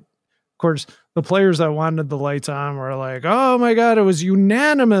of course, the players that wanted the lights on were like, oh my God, it was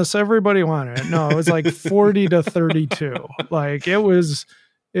unanimous. Everybody wanted it. No, it was like 40 to 32. Like it was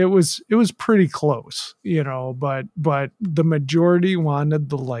pretty close, but the majority wanted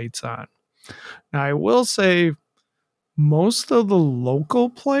the lights on. Now I will say most of the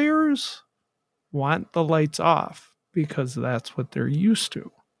local players want the lights off because that's what they're used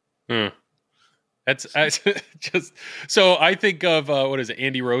to. That's just so I think of what is it,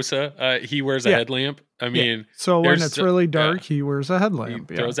 Andy Rosa? He wears a headlamp. So when it's really dark, he wears a headlamp.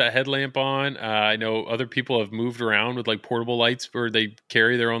 He throws that headlamp on. I know other people have moved around with like portable lights where they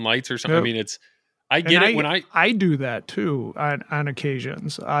carry their own lights or something. Yep. I get it when I do that too on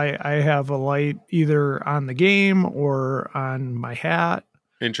occasions. I have a light either on the game or on my hat.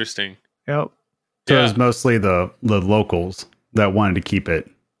 Interesting. Yep. So it was mostly the locals that wanted to keep it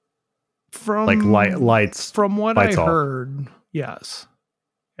from like lights. From what lights I off. heard, yes.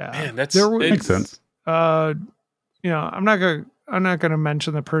 Yeah. Man, makes sense. I'm not gonna to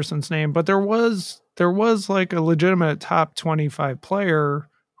mention the person's name, but there was like a legitimate top 25 player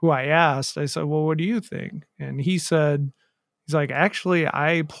who I asked. I said, "Well, what do you think?" And he's like, "Actually,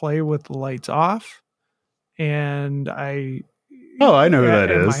 I play with the lights off, and I know who that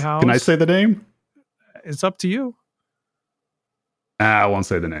at is. Can I say the name? It's up to you." I won't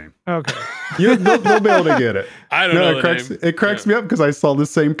say the name. Okay. They'll be able to get it. I don't know. It cracks me up because I saw the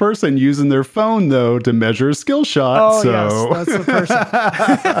same person using their phone though to measure a skill shot. Oh, so yes, that's the person.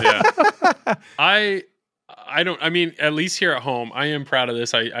 I don't, I mean, at least here at home, I am proud of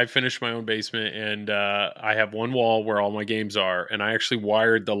this. I finished my own basement, and I have one wall where all my games are, and I actually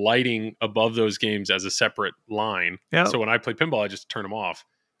wired the lighting above those games as a separate line. Yep. So when I play pinball, I just turn them off.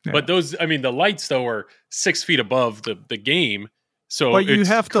 Yeah. But those, I mean, the lights though are 6 feet above the game. So But you it's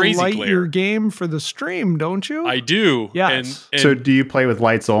have to crazy light glare. your game for the stream, don't you? I do. Yes. And So do you play with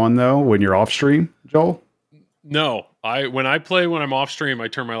lights on though when you're off stream, Joel? no, when I'm off stream, I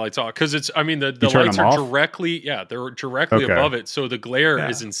turn my lights off because the turn lights them are off? directly Okay. above it, so the glare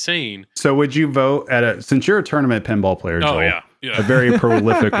is insane. So would you vote since you're a tournament pinball player, Joel? Oh yeah. A very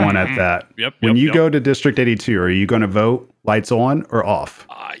prolific one at that. When you go to District 82, are you going to vote lights on or off?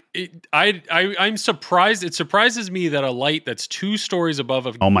 I'm surprised. It surprises me that a light that's 2 stories above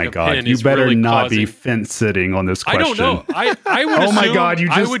a Oh my God! pin You is better really not causing... be fence sitting on this question. I don't know. I would. Oh my assume God!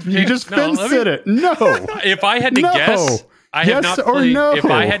 You just fence sit it. No. If I had to guess, I have Yes not or played. no? If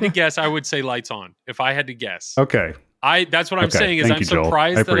I had to guess, I would say lights on. If I had to guess, Okay. That's what I'm Okay. saying. Is Thank I'm you, Joel.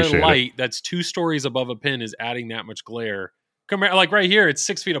 surprised I that a appreciate light that's 2 stories above a pin is adding that much glare. Like right here, it's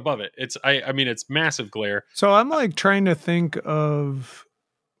 6 feet above it. It's it's massive glare. So I'm like trying to think of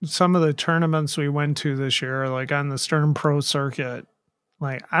some of the tournaments we went to this year, like on the Stern Pro circuit.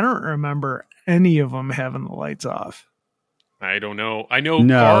 Like I don't remember any of them having the lights off. I don't know. I know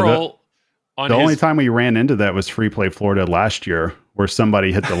Carl. The only time we ran into that was Free Play Florida last year, where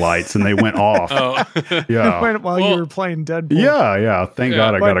somebody hit the lights and they went off. Oh. Yeah. While you were playing Deadpool. Yeah. Thank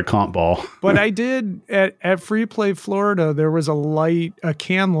God I got a comp ball. But I did at Free Play Florida, there was a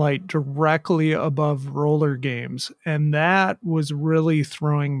can light directly above roller games, and that was really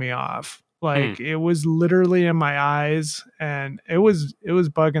throwing me off. Like it was literally in my eyes, and it was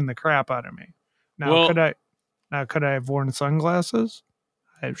bugging the crap out of me. Now could I have worn sunglasses?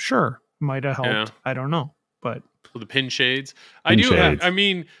 Sure, might have helped. Yeah. I don't know, but The pin shades. Shades. I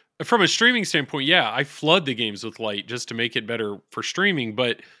mean, from a streaming standpoint, yeah, I flood the games with light just to make it better for streaming.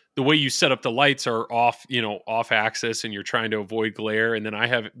 But the way you set up the lights are off axis, and you're trying to avoid glare. And then I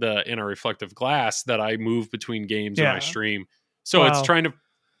have the anti-reflective glass that I move between games when I stream. So it's trying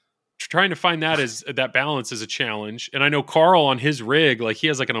to find that balance is a challenge. And I know Carl on his rig, like he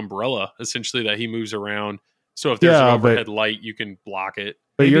has like an umbrella essentially that he moves around. So if there's an overhead light, you can block it.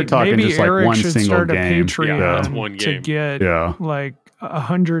 But you're talking just like Eric one should single start game. A Patreon It's one game. to get like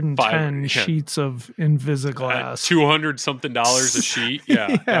 110 sheets of Invisiglass. $200 something a sheet.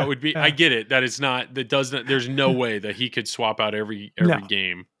 Yeah, that would be. I get it. That is not. That doesn't. There's no way that he could swap out every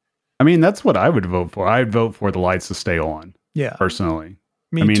game. I mean, that's what I would vote for. I'd vote for the lights to stay on. Yeah, personally.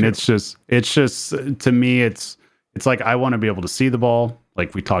 Me too. It's just to me, it's like I want to be able to see the ball.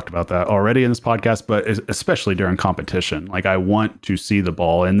 Like we talked about that already in this podcast, but especially during competition, like I want to see the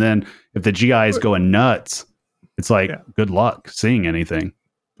ball. And then if the GI is going nuts, it's like good luck seeing anything.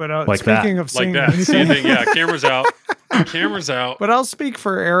 But like speaking that. of seeing anything, cameras out. Cameras out. But I'll speak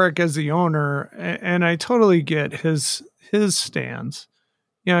for Eric as the owner, and I totally get his stance.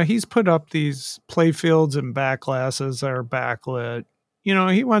 You know, he's put up these play fields and back glasses that are backlit. You know,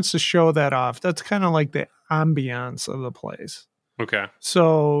 he wants to show that off. That's kind of like the ambiance of the place. Okay.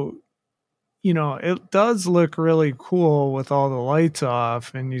 So, you know, it does look really cool with all the lights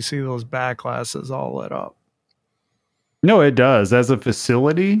off and you see those back glasses all lit up. No, it does. As a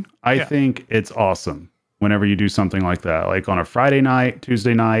facility, I think it's awesome whenever you do something like that. Like on a Friday night,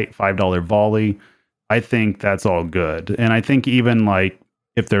 Tuesday night, $5 volley. I think that's all good. And I think even like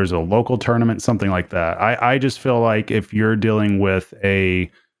if there's a local tournament, something like that, I just feel like if you're dealing with a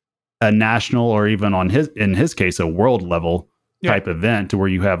national or even in his case, a world level type event to where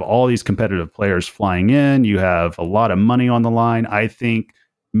you have all these competitive players flying in, you have a lot of money on the line. I think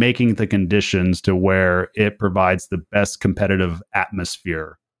making the conditions to where it provides the best competitive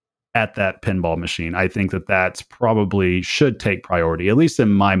atmosphere at that pinball machine, I think that's probably should take priority, at least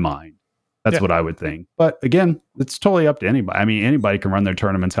in my mind. That's what I would think. But again, it's totally up to anybody. I mean, anybody can run their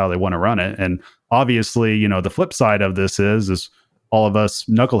tournaments how they want to run it. And obviously, you know, the flip side of this is all of us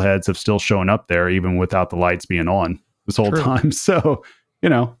knuckleheads have still shown up there even without the lights being on this whole time. So, you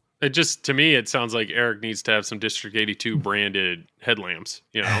know, It just, to me, it sounds like Eric needs to have some District 82 branded headlamps,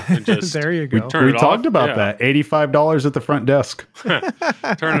 and just there you go. turn We it talked off. about that. $85 at the front desk. Turn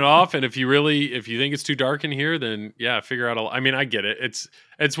it off, and if you think it's too dark in here, then figure out. I get it.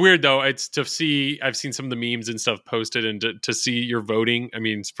 It's weird though. It's to see. I've seen some of the memes and stuff posted, and to see your voting. I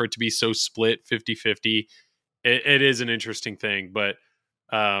mean, for it to be so split 50-50, it is an interesting thing. But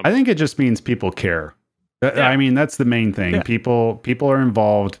I think it just means people care. Yeah. I mean, that's the main thing. Yeah. People are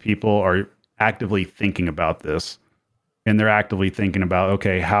involved. People are actively thinking about this, and they're actively thinking about,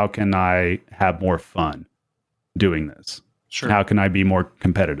 okay, how can I have more fun doing this? Sure. How can I be more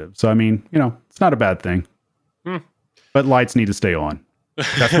competitive? So, I mean, it's not a bad thing. But lights need to stay on.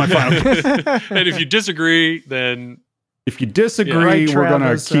 That's my final. And if you disagree, then If you disagree, Right, we're going to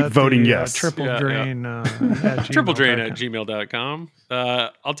Travis, keep at voting the, yes. Triple Yeah, drain. At triple drain at gmail.com.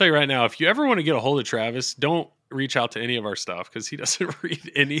 gmail.com. I'll tell you right now, if you ever want to get a hold of Travis, don't reach out to any of our stuff because he doesn't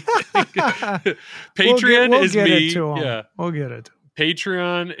read anything. Patreon we'll is get me. It to him. Yeah. We'll get it.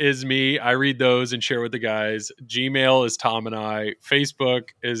 Patreon is me. I read those and share with the guys. Gmail is Tom and I. Facebook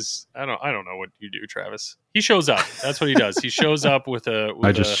is I don't know what you do, Travis. He shows up. That's what he does. He shows up with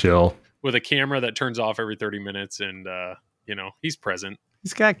I just chill. with a camera that turns off every 30 minutes and he's present.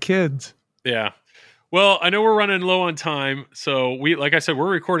 He's got kids. Yeah. Well, I know we're running low on time. So like I said, we're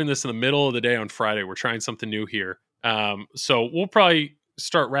recording this in the middle of the day on Friday. We're trying something new here. So we'll probably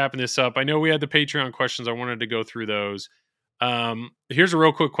start wrapping this up. I know we had the Patreon questions. I wanted to go through those. Here's a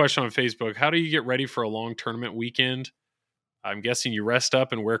real quick question on Facebook. How do you get ready for a long tournament weekend? I'm guessing you rest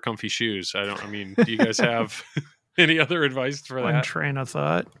up and wear comfy shoes. Do you guys have any other advice for One that? train of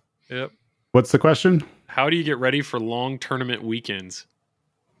thought. Yep. What's the question? How do you get ready for long tournament weekends?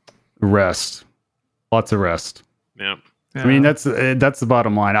 Rest. Lots of rest. Yeah. I mean, that's the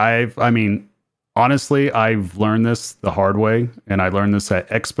bottom line. Honestly, I've learned this the hard way, and I learned this at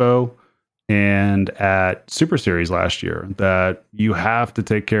Expo and at Super Series last year, that you have to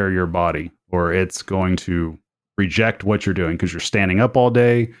take care of your body or it's going to reject what you're doing because you're standing up all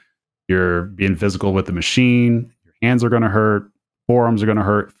day, you're being physical with the machine, your hands are going to hurt, forearms are going to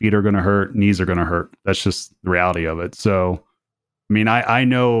hurt, feet are going to hurt, knees are going to hurt. That's just the reality of it. So, I mean, I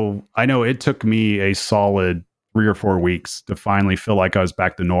know it took me a solid 3 or 4 weeks to finally feel like I was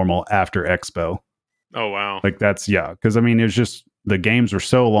back to normal after Expo. Oh, wow. Like because it was just, the games were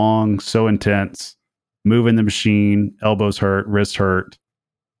so long, so intense, moving the machine, elbows hurt, wrists hurt.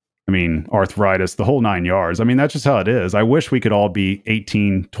 I mean, arthritis, the whole 9 yards. I mean, that's just how it is. I wish we could all be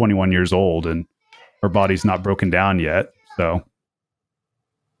 18, 21 years old and our body's not broken down yet. So,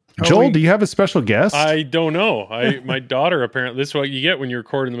 Joel, do you have a special guest? I don't know. My daughter, apparently, this is what you get when you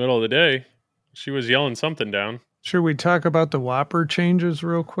record in the middle of the day. She was yelling something down. Should we talk about the Whopper changes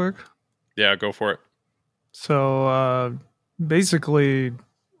real quick? Yeah, go for it. So basically,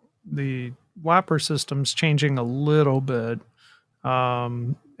 the Whopper system's changing a little bit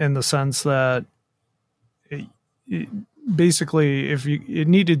in the sense that basically, if you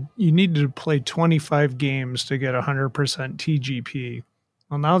needed to play 25 games to get 100% TGP.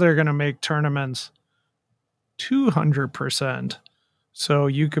 Well, now they're going to make tournaments 200%, so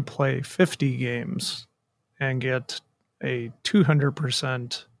you could play 50 games and get a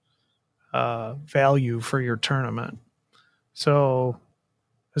 200% value for your tournament. So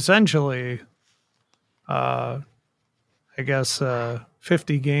essentially, I guess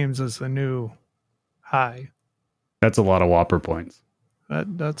 50 games is the new high. That's a lot of Whopper points.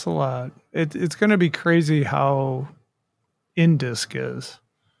 That's a lot. It's going to be crazy how in-disc is.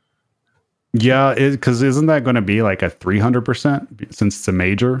 Yeah, because isn't that going to be like a 300% since it's a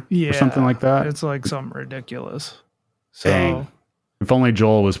major or something like that? It's like something ridiculous. So, dang. If only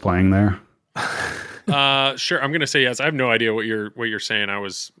Joel was playing there. Sure. I'm going to say yes. I have no idea what you're saying.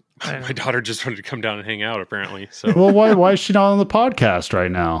 My daughter just wanted to come down and hang out apparently. So, well, why is she not on the podcast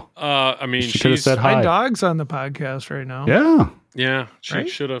right now? she could have said hi. My dog's on the podcast right now. Yeah. She Right?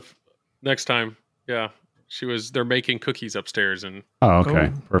 should have next time. Yeah. They're making cookies upstairs and Oh,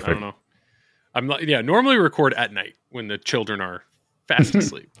 okay. Oh, Perfect. I don't know. I'm not, normally record at night when the children are fast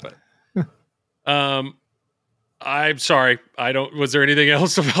asleep, but, I'm sorry. Was there anything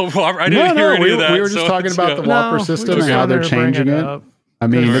else about Whopper? I didn't hear any of that. We were just talking about the Whopper No, system we and just how they're wanted to bring changing it. up. I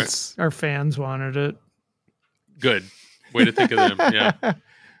mean, All right. it's Our fans wanted it. Good. Way to think of them. Yeah.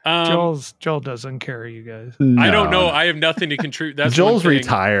 Joel doesn't care, you guys. I don't know. no. I have nothing to contribute. That's Joel's one thing.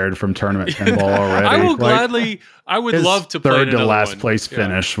 ratired from tournament pinball already. I will Like, gladly. I would his love to play third to another last one. place Yeah.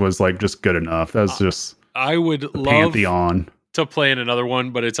 finish was like just good enough. That was just I would the love pantheon. to play in another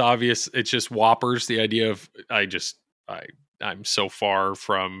one, but it's obvious. It's just Whoppers. The idea of I'm so far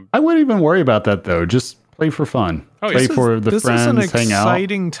from. I wouldn't even worry about that though. Just play for fun. Oh, Play for the this friends, is an hang out.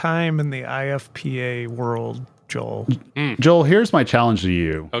 exciting time in the IFPA world, Joel. Joel, here's my challenge to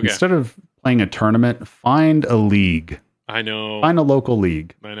you. Okay. Instead of playing a tournament, find a league. I know. Find a local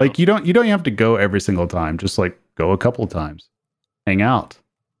league. I know. Like you don't have to go every single time. Just like go a couple times. Hang out.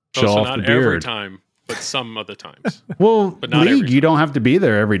 Show so off not the beard. every time, but some other times. Well, But not every league, you time. don't have to be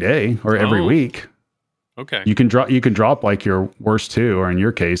there every day or every Oh. week. Okay. You can drop like your worst two, or in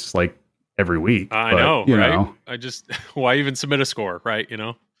your case, like every week. I But, know, you right? know. I just why even submit a score, right? You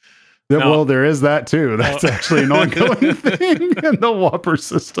know. Well, there is that too. That's Oh. actually an ongoing thing in the Whopper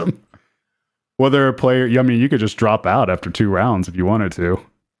system. Whether a player, I mean, you could just drop out after 2 rounds if you wanted to.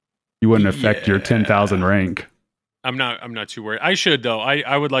 You wouldn't affect your 10,000 rank. I'm not too worried. I should though.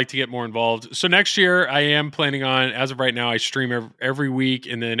 I would like to get more involved. So next year I am planning on, as of right now, I stream every week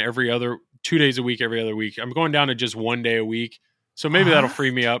and then every other 2 days a week, every other week. I'm going down to just 1 day a week. So maybe that'll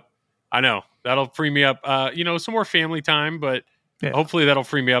free me up. I know that'll free me up. Some more family time, but hopefully that'll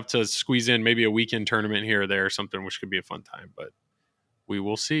free me up to squeeze in maybe a weekend tournament here or there or something, which could be a fun time, but we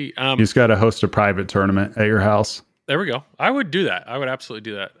will see. You just got to host a private tournament at your house. There we go. I would do that. I would absolutely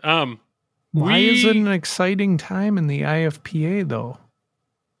do that. Why is it an exciting time in the IFPA though?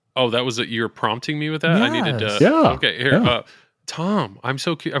 Oh, that was it. You're prompting me with that. I needed to. Yeah. Okay. Here, Tom. I'm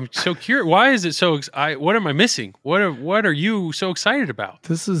so curious. Why is it so? What am I missing? What are you so excited about?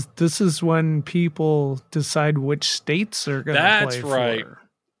 This is when people decide which states are going to play. That's right.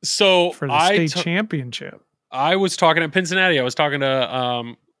 So for the state championship. I was talking at Cincinnati. I was talking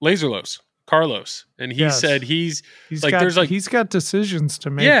to Laserlos. Carlos, and he said he's got decisions to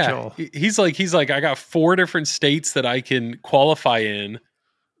make. Yeah, Joel. he's like I got 4 different states that I can qualify in,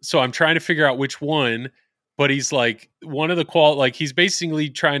 so I'm trying to figure out which one. But he's like one of the he's basically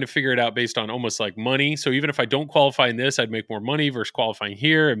trying to figure it out based on almost like money. So even if I don't qualify in this, I'd make more money versus qualifying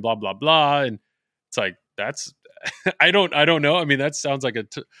here, and blah blah blah. And it's like that's I don't know. I mean, that sounds like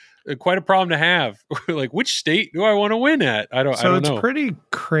quite a problem to have. Like, which state do I want to win at? I don't know. It's pretty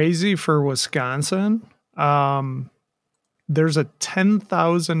crazy for Wisconsin. There's a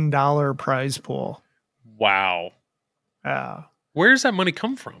 $10,000 prize pool. Wow. Where does that money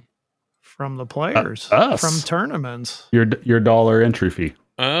come from? From the players. From tournaments. Your dollar entry fee.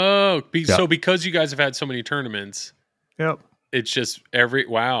 Oh, so because you guys have had so many tournaments. Yep. It's just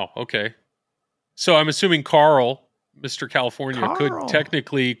wow. Okay. So I'm assuming Carl, Mr. California, could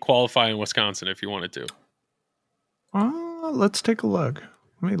technically qualify in Wisconsin if you wanted to. Let's take a look.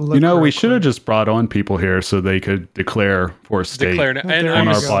 Let me look. We should have just brought on people here so they could declare for a state on our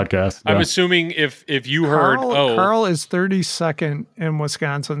podcast. I'm assuming if you heard, Carl is 32nd in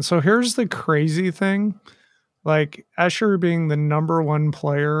Wisconsin. So here's the crazy thing. Like Escher being the number 1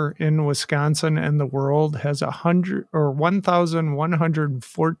 player in Wisconsin and the world has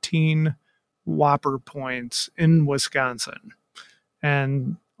 1,114 Whopper points in Wisconsin,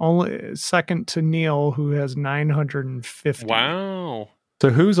 and only second to Neil, who has 950. Wow.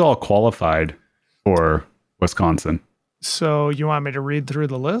 So who's all qualified for Wisconsin? So you want me to read through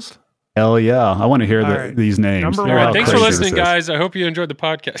the list? Hell yeah. I want to hear these names. Number All one. thanks for listening, guys. I hope you enjoyed the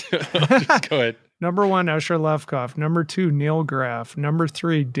podcast. Just go ahead. Number 1, Escher Lefkoff. Number 2, Neil Graff. Number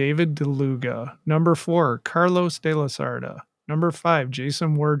 3, David DeLuga. Number 4, Carlos De La Sarda. Number 5,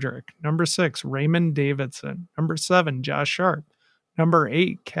 Jason Werdrick. Number 6, Raymond Davidson. Number 7, Josh Sharp. Number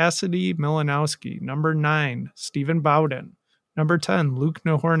 8, Cassidy Milanowski. Number 9, Stephen Bowden. Number 10, Luke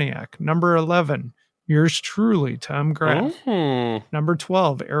Nahorniak. Number 11, yours truly, Tom Graff. Oh. Number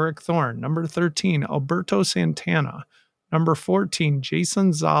 12, Eric Thorne. Number 13, Alberto Santana. Number 14,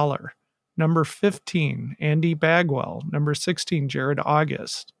 Jason Zoller. Number 15, Andy Bagwell. Number 16, Jared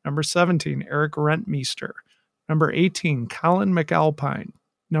August. Number 17, Eric Rentmeester. Number 18, Colin McAlpine.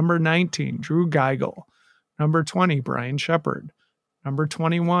 Number 19, Drew Geigel. Number 20, Brian Shepard. Number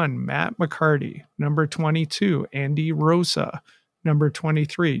 21, Matt McCarty. Number 22, Andy Rosa. Number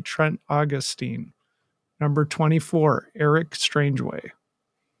 23, Trent Augustine. Number 24, Eric Strangeway.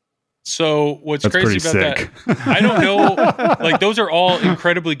 So what's That's crazy about sick. that, I don't know, like those are all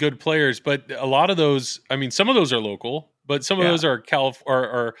incredibly good players, but a lot of those, I mean, some of those are local, but some of those are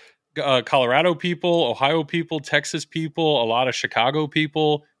Colorado people, Ohio people, Texas people, a lot of Chicago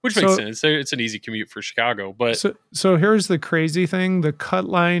people, which makes sense. It's an easy commute for Chicago, but so here's the crazy thing. The cut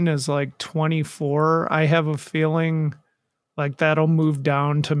line is like 24. I have a feeling like that'll move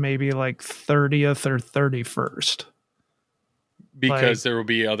down to maybe like 30th or 31st. Because there will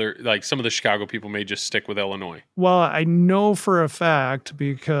be other, like some of the Chicago people may just stick with Illinois. Well, I know for a fact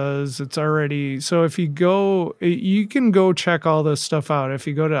because it's already, so if you go, you can go check all this stuff out. If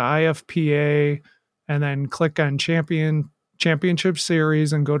you go to IFPA and then click on Championship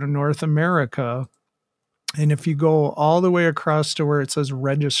Series and go to North America, And if you go all the way across to where it says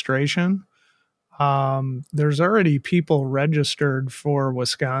registration, there's already people registered for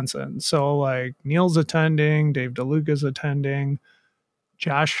Wisconsin. So like Neil's attending, Dave DeLuca's attending,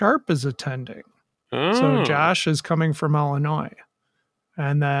 Josh Sharp is attending. So Josh is coming from Illinois.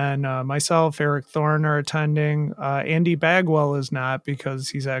 And then myself, Eric Thorne are attending. Andy Bagwell is not because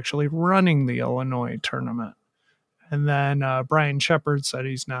he's actually running the Illinois tournament. And then Brian Shepard said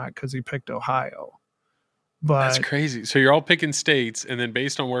he's not because he picked Ohio. But that's crazy. So you're all picking states, and then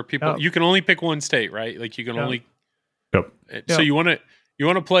based on where people, you can only pick one state, right? Like you can only. Yep. So you want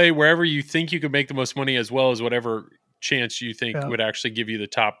to play wherever you think you could make the most money, as well as whatever chance you think would actually give you the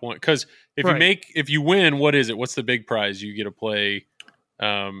top one. Because if you win, what is it? What's the big prize? You get to play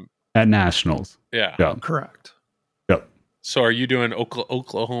at nationals. Yeah. Correct. Yep. So are you doing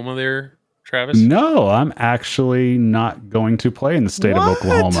Oklahoma there, Travis? No, I'm actually not going to play in the state of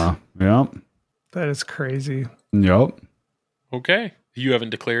Oklahoma. Yep. That is crazy. Yep. Okay. You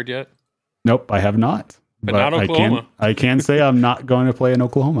haven't declared yet? Nope, I have not. But not Oklahoma. I can say I'm not going to play in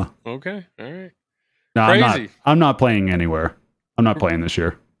Oklahoma. Okay. All right. No, crazy. I'm not playing anywhere. I'm not playing this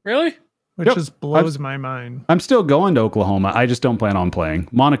year. Really? Which just blows my mind. I'm still going to Oklahoma. I just don't plan on playing.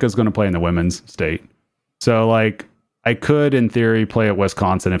 Monica's going to play in the women's state. So, like, I could, in theory, play at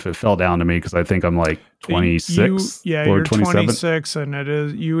Wisconsin if it fell down to me because I think I'm like 26 or you're 27. 26,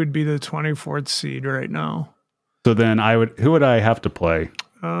 and you would be the 24th seed right now. So then who would I have to play?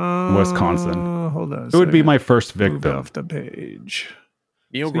 Wisconsin. Hold on. Who would be my first victim? Move off the page.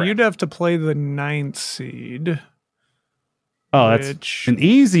 Neil So you'd have to play the 9th seed. Oh, that's an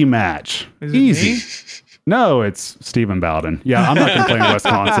easy match. Is it Easy. me? No, it's Stephen Bowden. Yeah, I'm not going to play in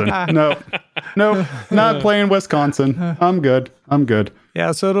Wisconsin. No, not playing Wisconsin. I'm good.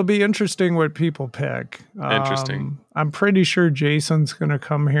 Yeah, so it'll be interesting what people pick. Interesting. I'm pretty sure Jason's going to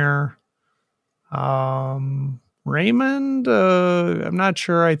come here. Raymond, I'm not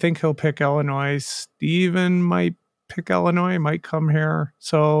sure. I think he'll pick Illinois. Steven might pick Illinois, might come here.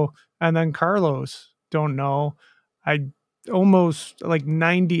 So, and then Carlos, don't know. I almost like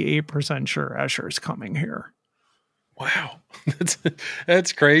 98% sure Escher's coming here. Wow.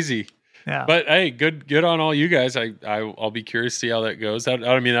 That's crazy. Yeah. But hey, good on all you guys. I'll be curious to see how that goes.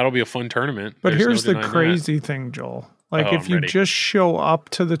 That'll be a fun tournament. But There's here's no the denying crazy thing, Joel. Like if I'm you ready. just show up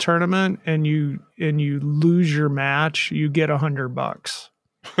to the tournament and you lose your match, you get $100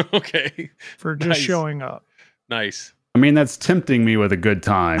 that. Okay. for just showing up. Nice. I mean, that's tempting me with a good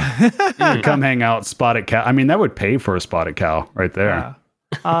time. To come hang out, Spotted Cow. I mean, that would pay for a Spotted Cow right there.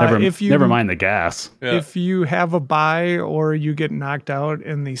 Never mind the gas. Yeah. If you have a bye or you get knocked out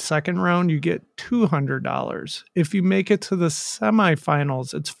in the second round, you get $200. If you make it to the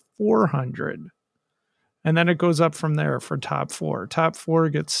semifinals, it's $400. And then it goes up from there for top four. Top four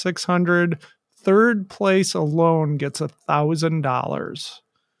gets $600. Third place alone gets $1,000.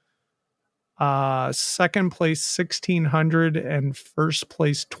 Second place $1,600 and first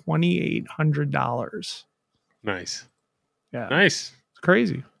place $2,800. Nice. Yeah, Nice. it's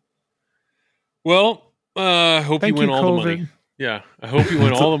crazy. Well, hope Thank you win you, all the COVID. money. Yeah. I hope you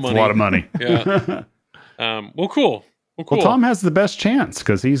win all the money. It's a lot of money. Yeah. Well, cool. Well, Tom has the best chance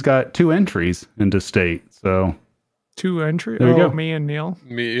because he's got 2 entries into state. So 2 entry. There you go. Me and Neil.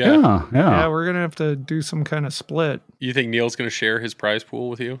 Yeah. Yeah, we're gonna have to do some kind of split. You think Neil's going to share his prize pool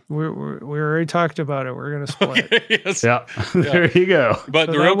with you? We already talked about it. We're gonna split. Yes. Yeah. There you go. But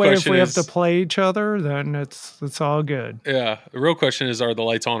So the that real way, if question we is, have to play each other, then it's all good. yeah, the real question is, are the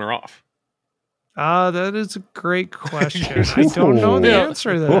lights on or off? That is a great question. I don't know the Yeah.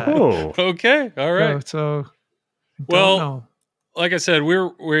 answer to that. Whoa. Okay. All right. So I don't Well, know. Like I said, we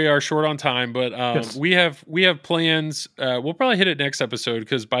are short on time, but Yes. we have plans. We'll probably hit it next episode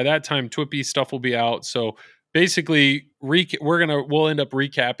because by that time Twippy stuff will be out. So basically, we'll end up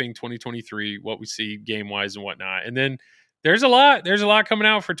recapping 2023, what we see game wise and whatnot, and then there's a lot coming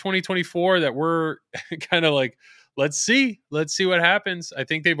out for 2024 that we're kind of like, let's see what happens. I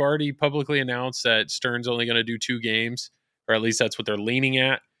think they've already publicly announced that Stern's only going to do 2 games, or at least that's what they're leaning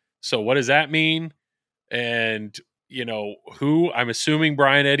at. So what does that mean? And who? I'm assuming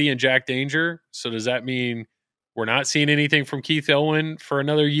Brian Eddy and Jack Danger. So does that mean we're not seeing anything from Keith Elwin for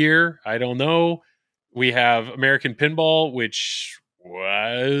another year? I don't know. We have American Pinball, which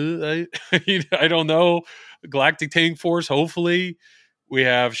I don't know. Galactic Tank Force, hopefully. We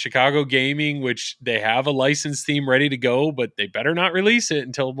have Chicago Gaming, which they have a licensed theme ready to go, but they better not release it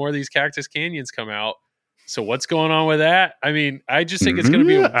until more of these Cactus Canyons come out. So what's going on with that? I mean, I just think it's going to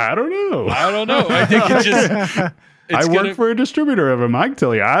be. I don't know. I think it just. I work for a distributor of them. I can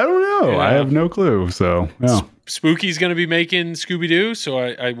tell you, I don't know. Yeah. I have no clue. So, yeah. Spooky's going to be making Scooby Doo, so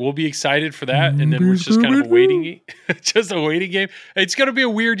I will be excited for that. And then we're just kind of a waiting game. It's going to be a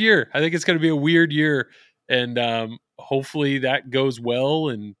weird year. I think it's going to be a weird year, and hopefully that goes well.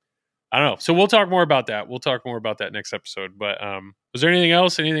 And I don't know. So we'll talk more about that. We'll talk more about that next episode. But was there anything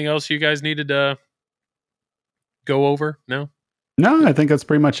else? Anything else you guys needed to go over? No. No, I think that's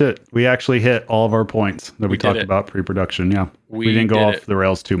pretty much it. We actually hit all of our points that we talked about pre-production. Yeah, we didn't go off the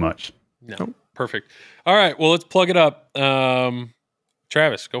rails too much. No, perfect. All right, well, let's plug it up.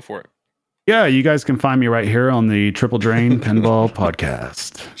 Travis, go for it. Yeah, you guys can find me right here on the Triple Drain Pinball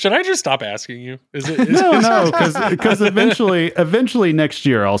Podcast. Should I just stop asking you? No, because eventually next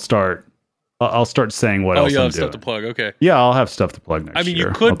year I'll start saying what else I'm doing. Oh, you'll have stuff to plug. Okay. Yeah, I'll have stuff to plug next year. I mean,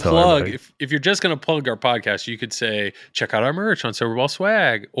 you could plug, if you're just going to plug our podcast, you could say, check out our merch on Silverball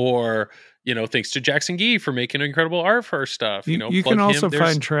Swag, or, thanks to Jackson Gee for making incredible art for our stuff. You can also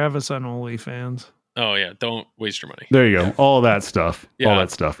find Travis on OnlyFans. Oh, yeah. Don't waste your money. There you go. All that stuff. Yeah, all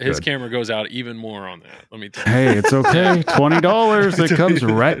that stuff. His camera goes out even more on that. Let me tell you. Hey, it's okay. $20. It comes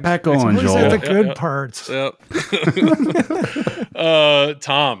right back on, Joel. The good parts. Yep.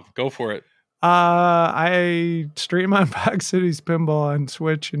 Tom, go for it. I stream on Fox Cities Pinball on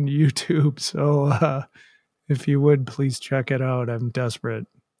Twitch and YouTube. So if you would, please check it out. I'm desperate.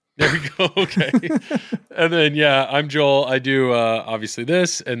 There we go. Okay. And then, I'm Joel. I do obviously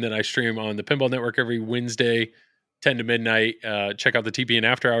this, and then I stream on the Pinball Network every Wednesday, 10 to midnight. Check out the TP and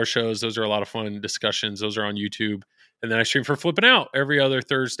After Hour shows. Those are a lot of fun discussions. Those are on YouTube. And then I stream for Flipping Out every other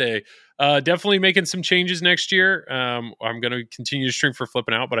Thursday. Definitely making some changes next year. I'm going to continue to stream for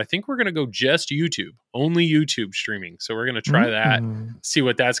Flipping Out, but I think we're going to go just YouTube, only YouTube streaming. So we're going to try that, see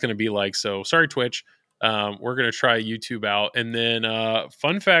what that's going to be like. So sorry, Twitch. We're going to try YouTube out. And then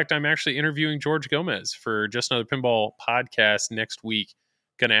fun fact, I'm actually interviewing George Gomez for Just Another Pinball podcast next week.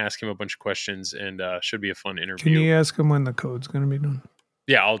 Going to ask him a bunch of questions, and should be a fun interview. Can you ask him when the code's going to be done?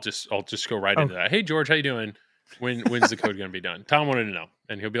 Yeah, I'll just go right into that. Hey, George, how you doing? When's the code going to be done? Tom wanted to know.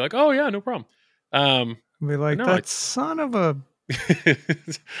 And he'll be like, oh, yeah, no problem. Be like, that son of a...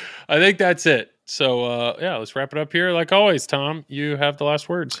 I think that's it. So, let's wrap it up here. Like always, Tom, you have the last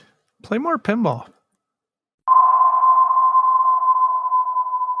words. Play more pinball.